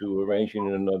conducive to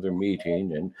arranging another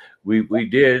meeting. And we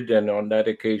did, and on that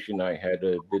occasion, I had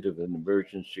a bit of an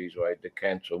emergency, so I had to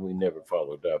cancel. We never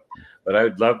followed up. But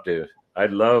I'd love to. I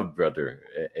love Brother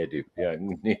Edip. Yeah, I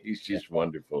mean, he's just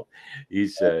wonderful.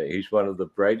 He's one of the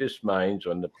brightest minds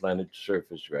on the planet's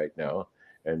surface right now.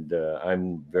 And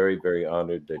I'm very, very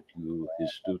honored that you,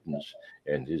 his students,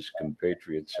 and his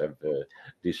compatriots have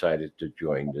decided to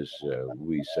join this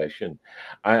wee session.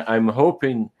 I'm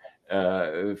hoping,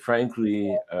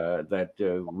 frankly,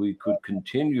 that we could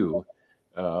continue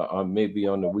on maybe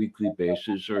on a weekly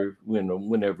basis, or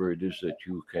whenever it is that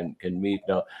you can meet.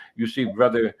 Now, you see,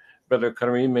 brother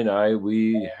Karim and I,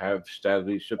 we have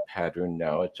established a pattern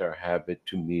now. It's our habit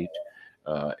to meet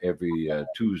every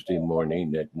Tuesday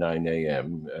morning at 9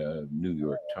 a.m. New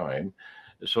York time.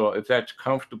 So, if that's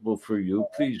comfortable for you,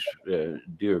 please,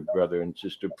 dear brother and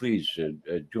sister, please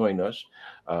join us,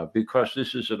 because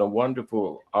this is a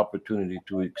wonderful opportunity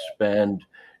to expand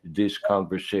this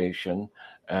conversation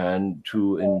and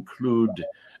to include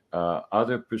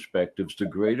other perspectives.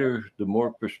 The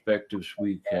more perspectives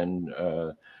we can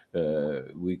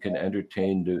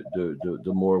entertain,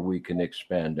 the more we can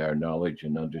expand our knowledge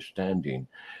and understanding.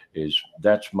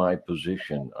 That's my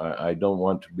position. I don't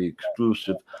want to be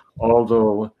exclusive,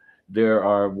 although there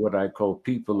are what I call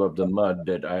people of the mud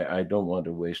that I don't want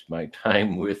to waste my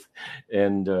time with,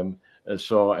 and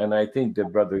and I think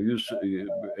that brother Yusuf,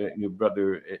 your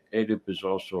brother Edip is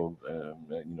also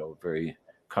very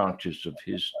conscious of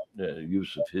his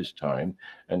use of his time,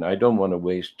 and I don't want to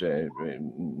waste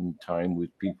time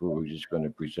with people who are just going to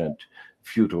present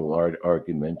futile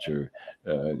arguments or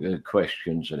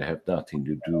questions that have nothing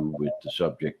to do with the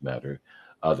subject matter,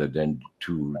 other than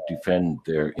to defend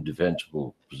their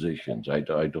indefensible positions. I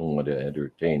don't want to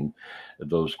entertain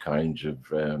those kinds of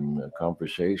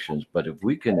conversations. But if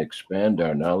we can expand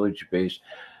our knowledge base,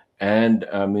 and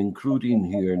I'm including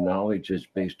here knowledge is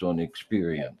based on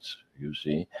experience. You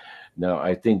see, now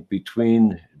I think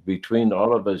between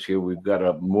all of us here, we've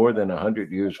got more than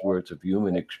 100 years worth of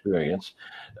human experience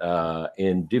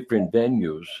in different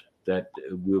venues that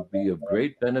will be of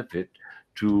great benefit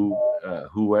to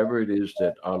whoever it is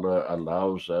that Allah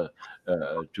allows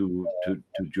to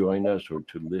join us or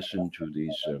to listen to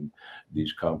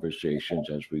these conversations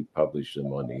as we publish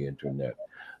them on the internet.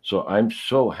 So I'm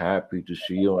so happy to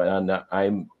see you, and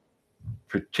I'm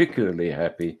particularly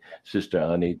happy, Sister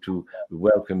Ani, to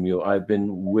welcome you. I've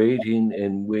been waiting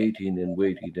and waiting and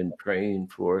waiting and praying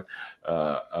for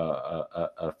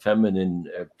a feminine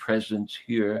presence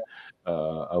here,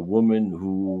 a woman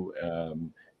who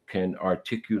can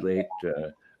articulate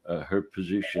her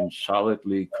position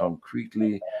solidly,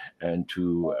 concretely, and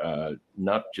to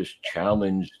not just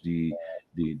challenge the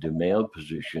male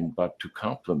position, but to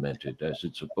complement it as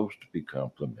it's supposed to be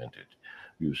complemented.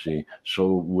 You see,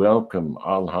 so welcome,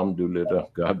 Alhamdulillah.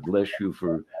 God bless you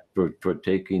for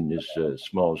taking this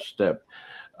small step.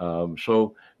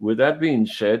 So, with that being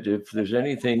said, if there's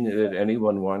anything that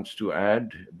anyone wants to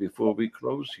add before we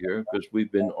close here, because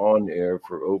we've been on air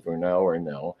for over an hour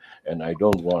now, and I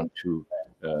don't want to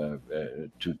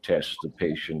test the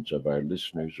patience of our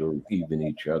listeners or even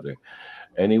each other.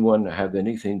 Anyone have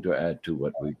anything to add to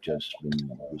what we've just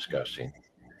been discussing?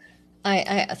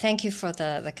 I thank you for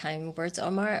the kind words,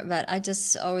 Omar, but I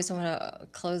just always want to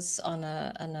close on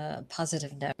a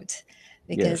positive note,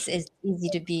 because Yes. it's easy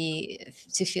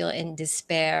to feel in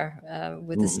despair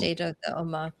with the Mm-mm. state of the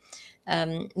Ummah.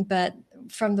 But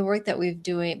from the work that we've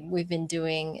been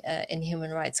doing in human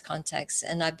rights context,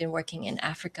 and I've been working in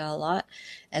Africa a lot,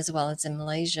 as well as in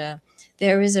Malaysia,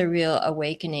 there is a real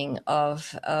awakening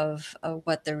of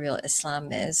what the real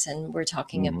Islam is, and we're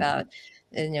talking Mm-hmm. about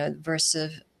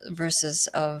verses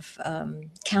of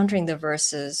countering the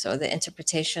verses or the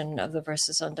interpretation of the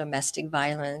verses on domestic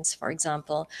violence, for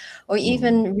example, or Mm-hmm.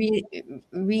 even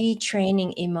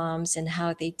retraining imams in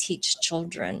how they teach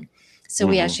children. So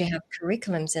we Mm-hmm. actually have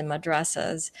curriculums in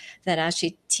madrasas that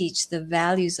actually teach the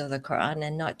values of the Quran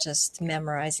and not just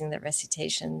memorizing the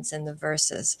recitations and the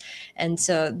verses. And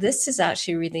so this is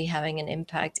actually really having an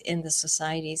impact in the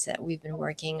societies that we've been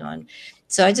working on.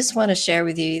 So I just want to share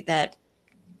with you that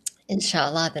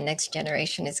inshallah, the next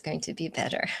generation is going to be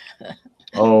better.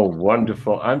 Oh,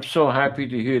 wonderful. I'm so happy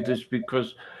to hear this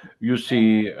because you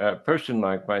see, a person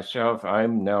like myself,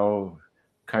 I'm now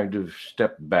kind of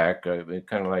stepped back,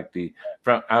 kind of like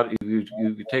from out. If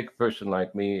you take a person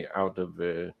like me out of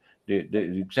the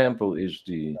example is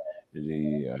the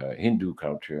Hindu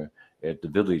culture at the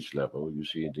village level. You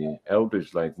see, the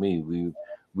elders like me,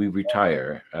 we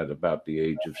retire at about the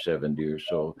age of 70 or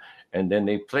so, and then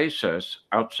they place us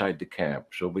outside the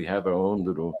camp. So we have our own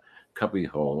little cubby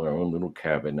hole, our own little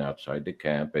cabin outside the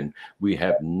camp, and we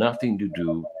have nothing to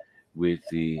do with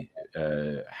the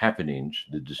happenings,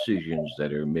 the decisions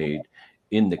that are made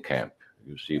in the camp.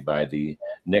 you see, by the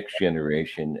next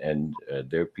generation and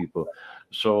their people,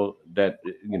 so that,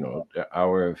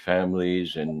 our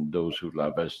families and those who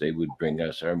love us, they would bring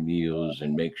us our meals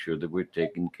and make sure that we're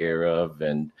taken care of.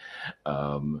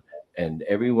 Um, and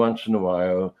every once in a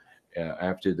while,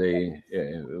 after they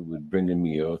would bring a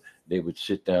meal, they would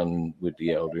sit down with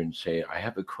the elder and say, "I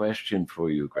have a question for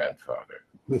you, grandfather."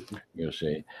 You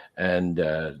see, and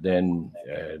then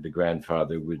the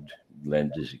grandfather would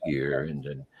lend his ear and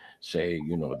then say,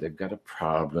 they've got a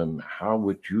problem. How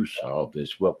would you solve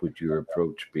this? What would your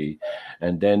approach be?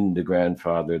 And then the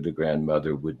grandfather, the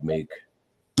grandmother would make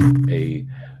a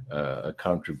a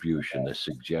contribution, a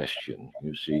suggestion,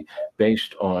 you see,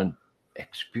 based on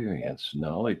experience,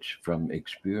 knowledge from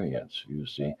experience, you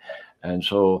see. And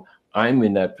so I'm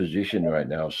in that position right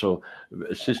now. So,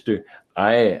 sister,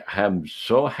 I am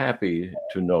so happy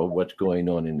to know what's going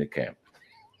on in the camp.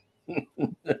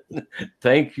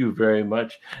 Thank you very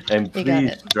much, and You got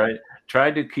please it.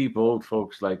 try to keep old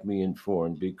folks like me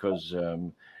informed, because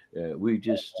we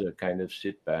just kind of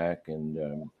sit back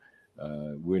and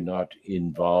we're not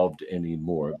involved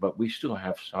anymore, but we still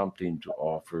have something to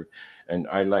offer. And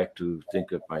I like to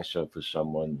think of myself as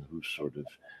someone who's sort of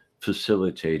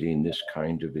facilitating this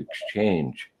kind of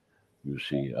exchange, you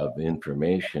see, of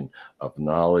information, of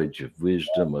knowledge, of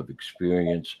wisdom, of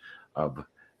experience, of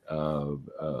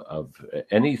of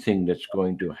anything that's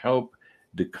going to help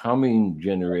the coming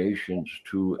generations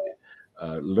to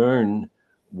learn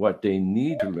what they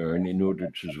need to learn in order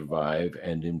to survive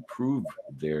and improve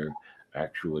their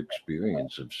actual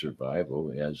experience of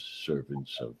survival as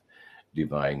servants of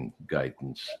divine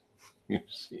guidance. You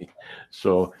see,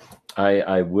 so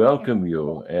I welcome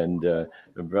you, and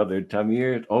Brother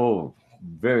Tamir. Oh,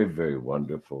 very very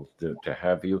wonderful to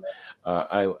have you.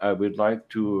 I would like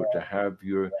to have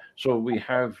your. So we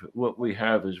have what we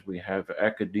have is we have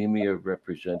academia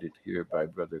represented here by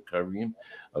Brother Karim,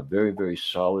 a very very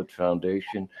solid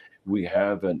foundation. We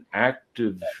have an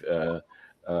active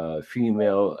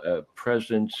female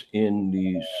presence in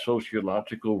the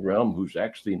sociological realm, who's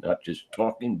actually not just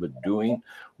talking but doing.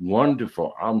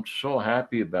 Wonderful. I'm so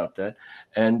happy about that.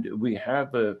 And we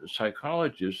have a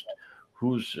psychologist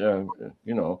who's,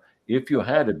 if you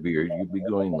had a beard, you'd be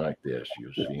going like this,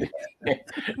 you see,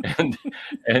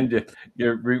 and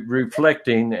you're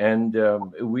reflecting, and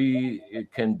we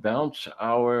can bounce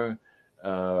our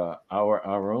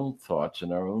own thoughts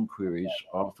and our own queries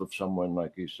off of someone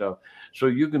like yourself, so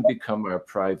you can become our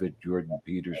private Jordan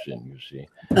Peterson, you see.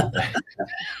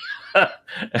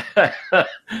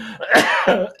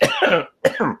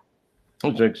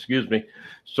 So, excuse me.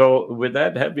 So, with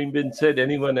that having been said,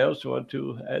 anyone else want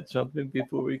to add something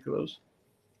before we close?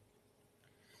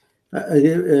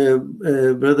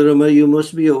 Brother Omar, you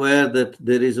must be aware that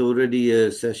there is already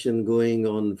a session going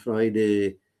on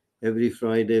Friday, every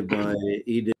Friday by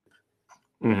Edith,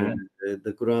 Mm-hmm.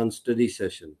 the Quran study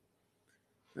session,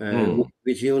 Mm.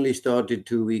 which he only started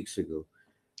 2 weeks ago.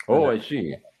 Oh, I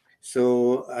see.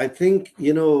 So I think,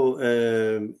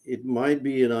 it might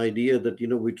be an idea that,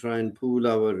 we try and pool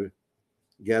our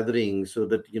gatherings so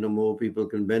that, more people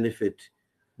can benefit,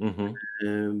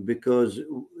 Mm-hmm. because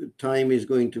time is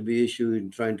going to be issue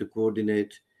in trying to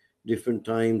coordinate different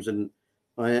times. And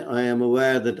I am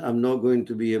aware that I'm not going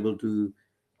to be able to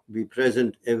be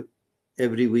present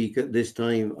every week at this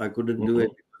time. I couldn't do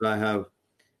it Mm-hmm. because I have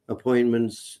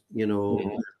appointments, Mm-hmm.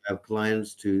 I have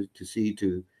clients to see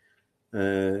to.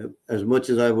 As much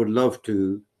as I would love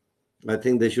to, I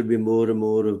think there should be more and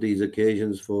more of these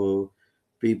occasions for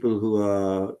people who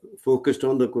are focused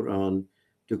on the Quran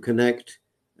to connect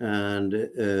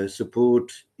and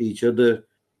support each other,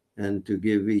 and to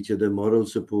give each other moral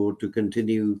support to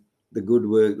continue the good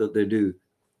work that they do.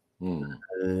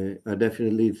 Mm. I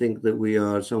definitely think that we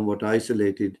are somewhat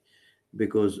isolated,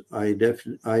 because I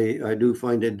do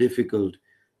find it difficult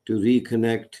to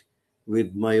reconnect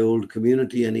with my old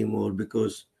community anymore,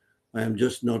 because I am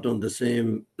just not on the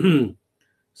same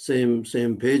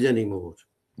same page anymore.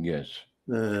 Yes.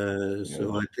 So Yes.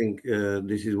 I think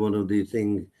this is one of the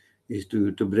things, is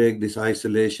to break this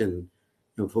isolation,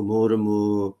 for more and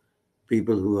more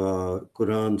people who are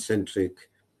Quran centric,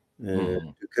 Mm-hmm.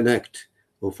 to connect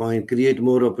or create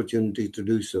more opportunities to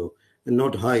do so, and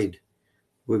not hide.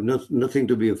 We've nothing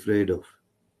to be afraid of.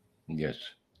 Yes.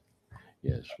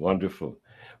 Yes. Wonderful.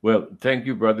 Well, thank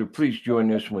you, brother. Please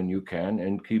join us when you can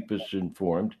and keep us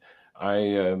informed.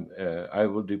 I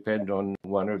will depend on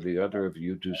one or the other of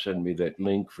you to send me that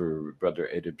link for Brother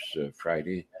Edip's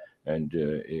Friday and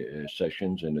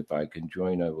sessions, and if I can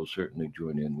join, I will certainly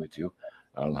join in with you.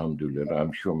 Alhamdulillah.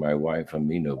 I'm sure my wife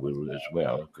Amina will as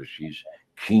well, because she's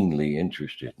keenly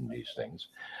interested in these things.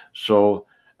 So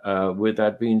With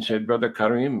that being said, Brother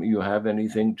Karim, you have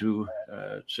anything to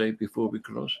say before we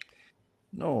close?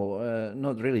 No,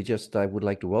 not really. Just I would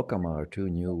like to welcome our two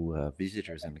new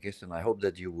visitors and guests, and I hope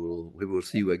that we will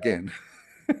see you again,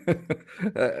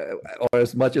 or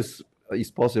as much as is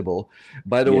possible.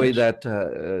 By the way, Yes.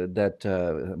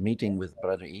 that meeting with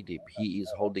Brother Edip, he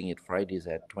is holding it Fridays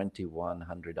at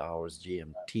 2100 hours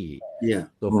GMT. Yeah.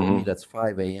 So for me, that's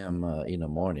 5 a.m. In the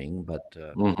morning. But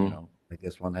Mm-hmm. I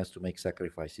guess one has to make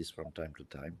sacrifices from time to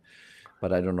time.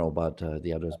 But I don't know about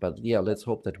the others. But yeah, let's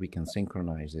hope that we can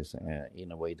synchronize this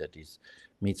in a way that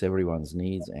meets everyone's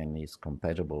needs and is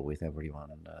compatible with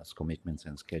everyone's commitments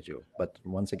and schedule. But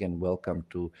once again, welcome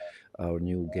to our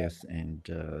new guests, and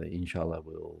inshallah,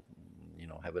 we'll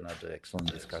have another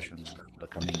excellent discussion the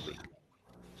coming week.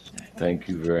 Thank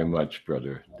you very much,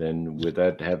 brother. Then, with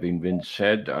that having been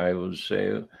said, I will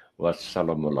say,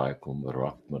 Wassalamu alaikum wa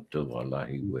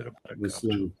rahmatullahi wa barakatuh.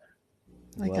 Islam.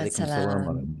 Wa alaikum salam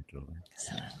wa rahmatullah.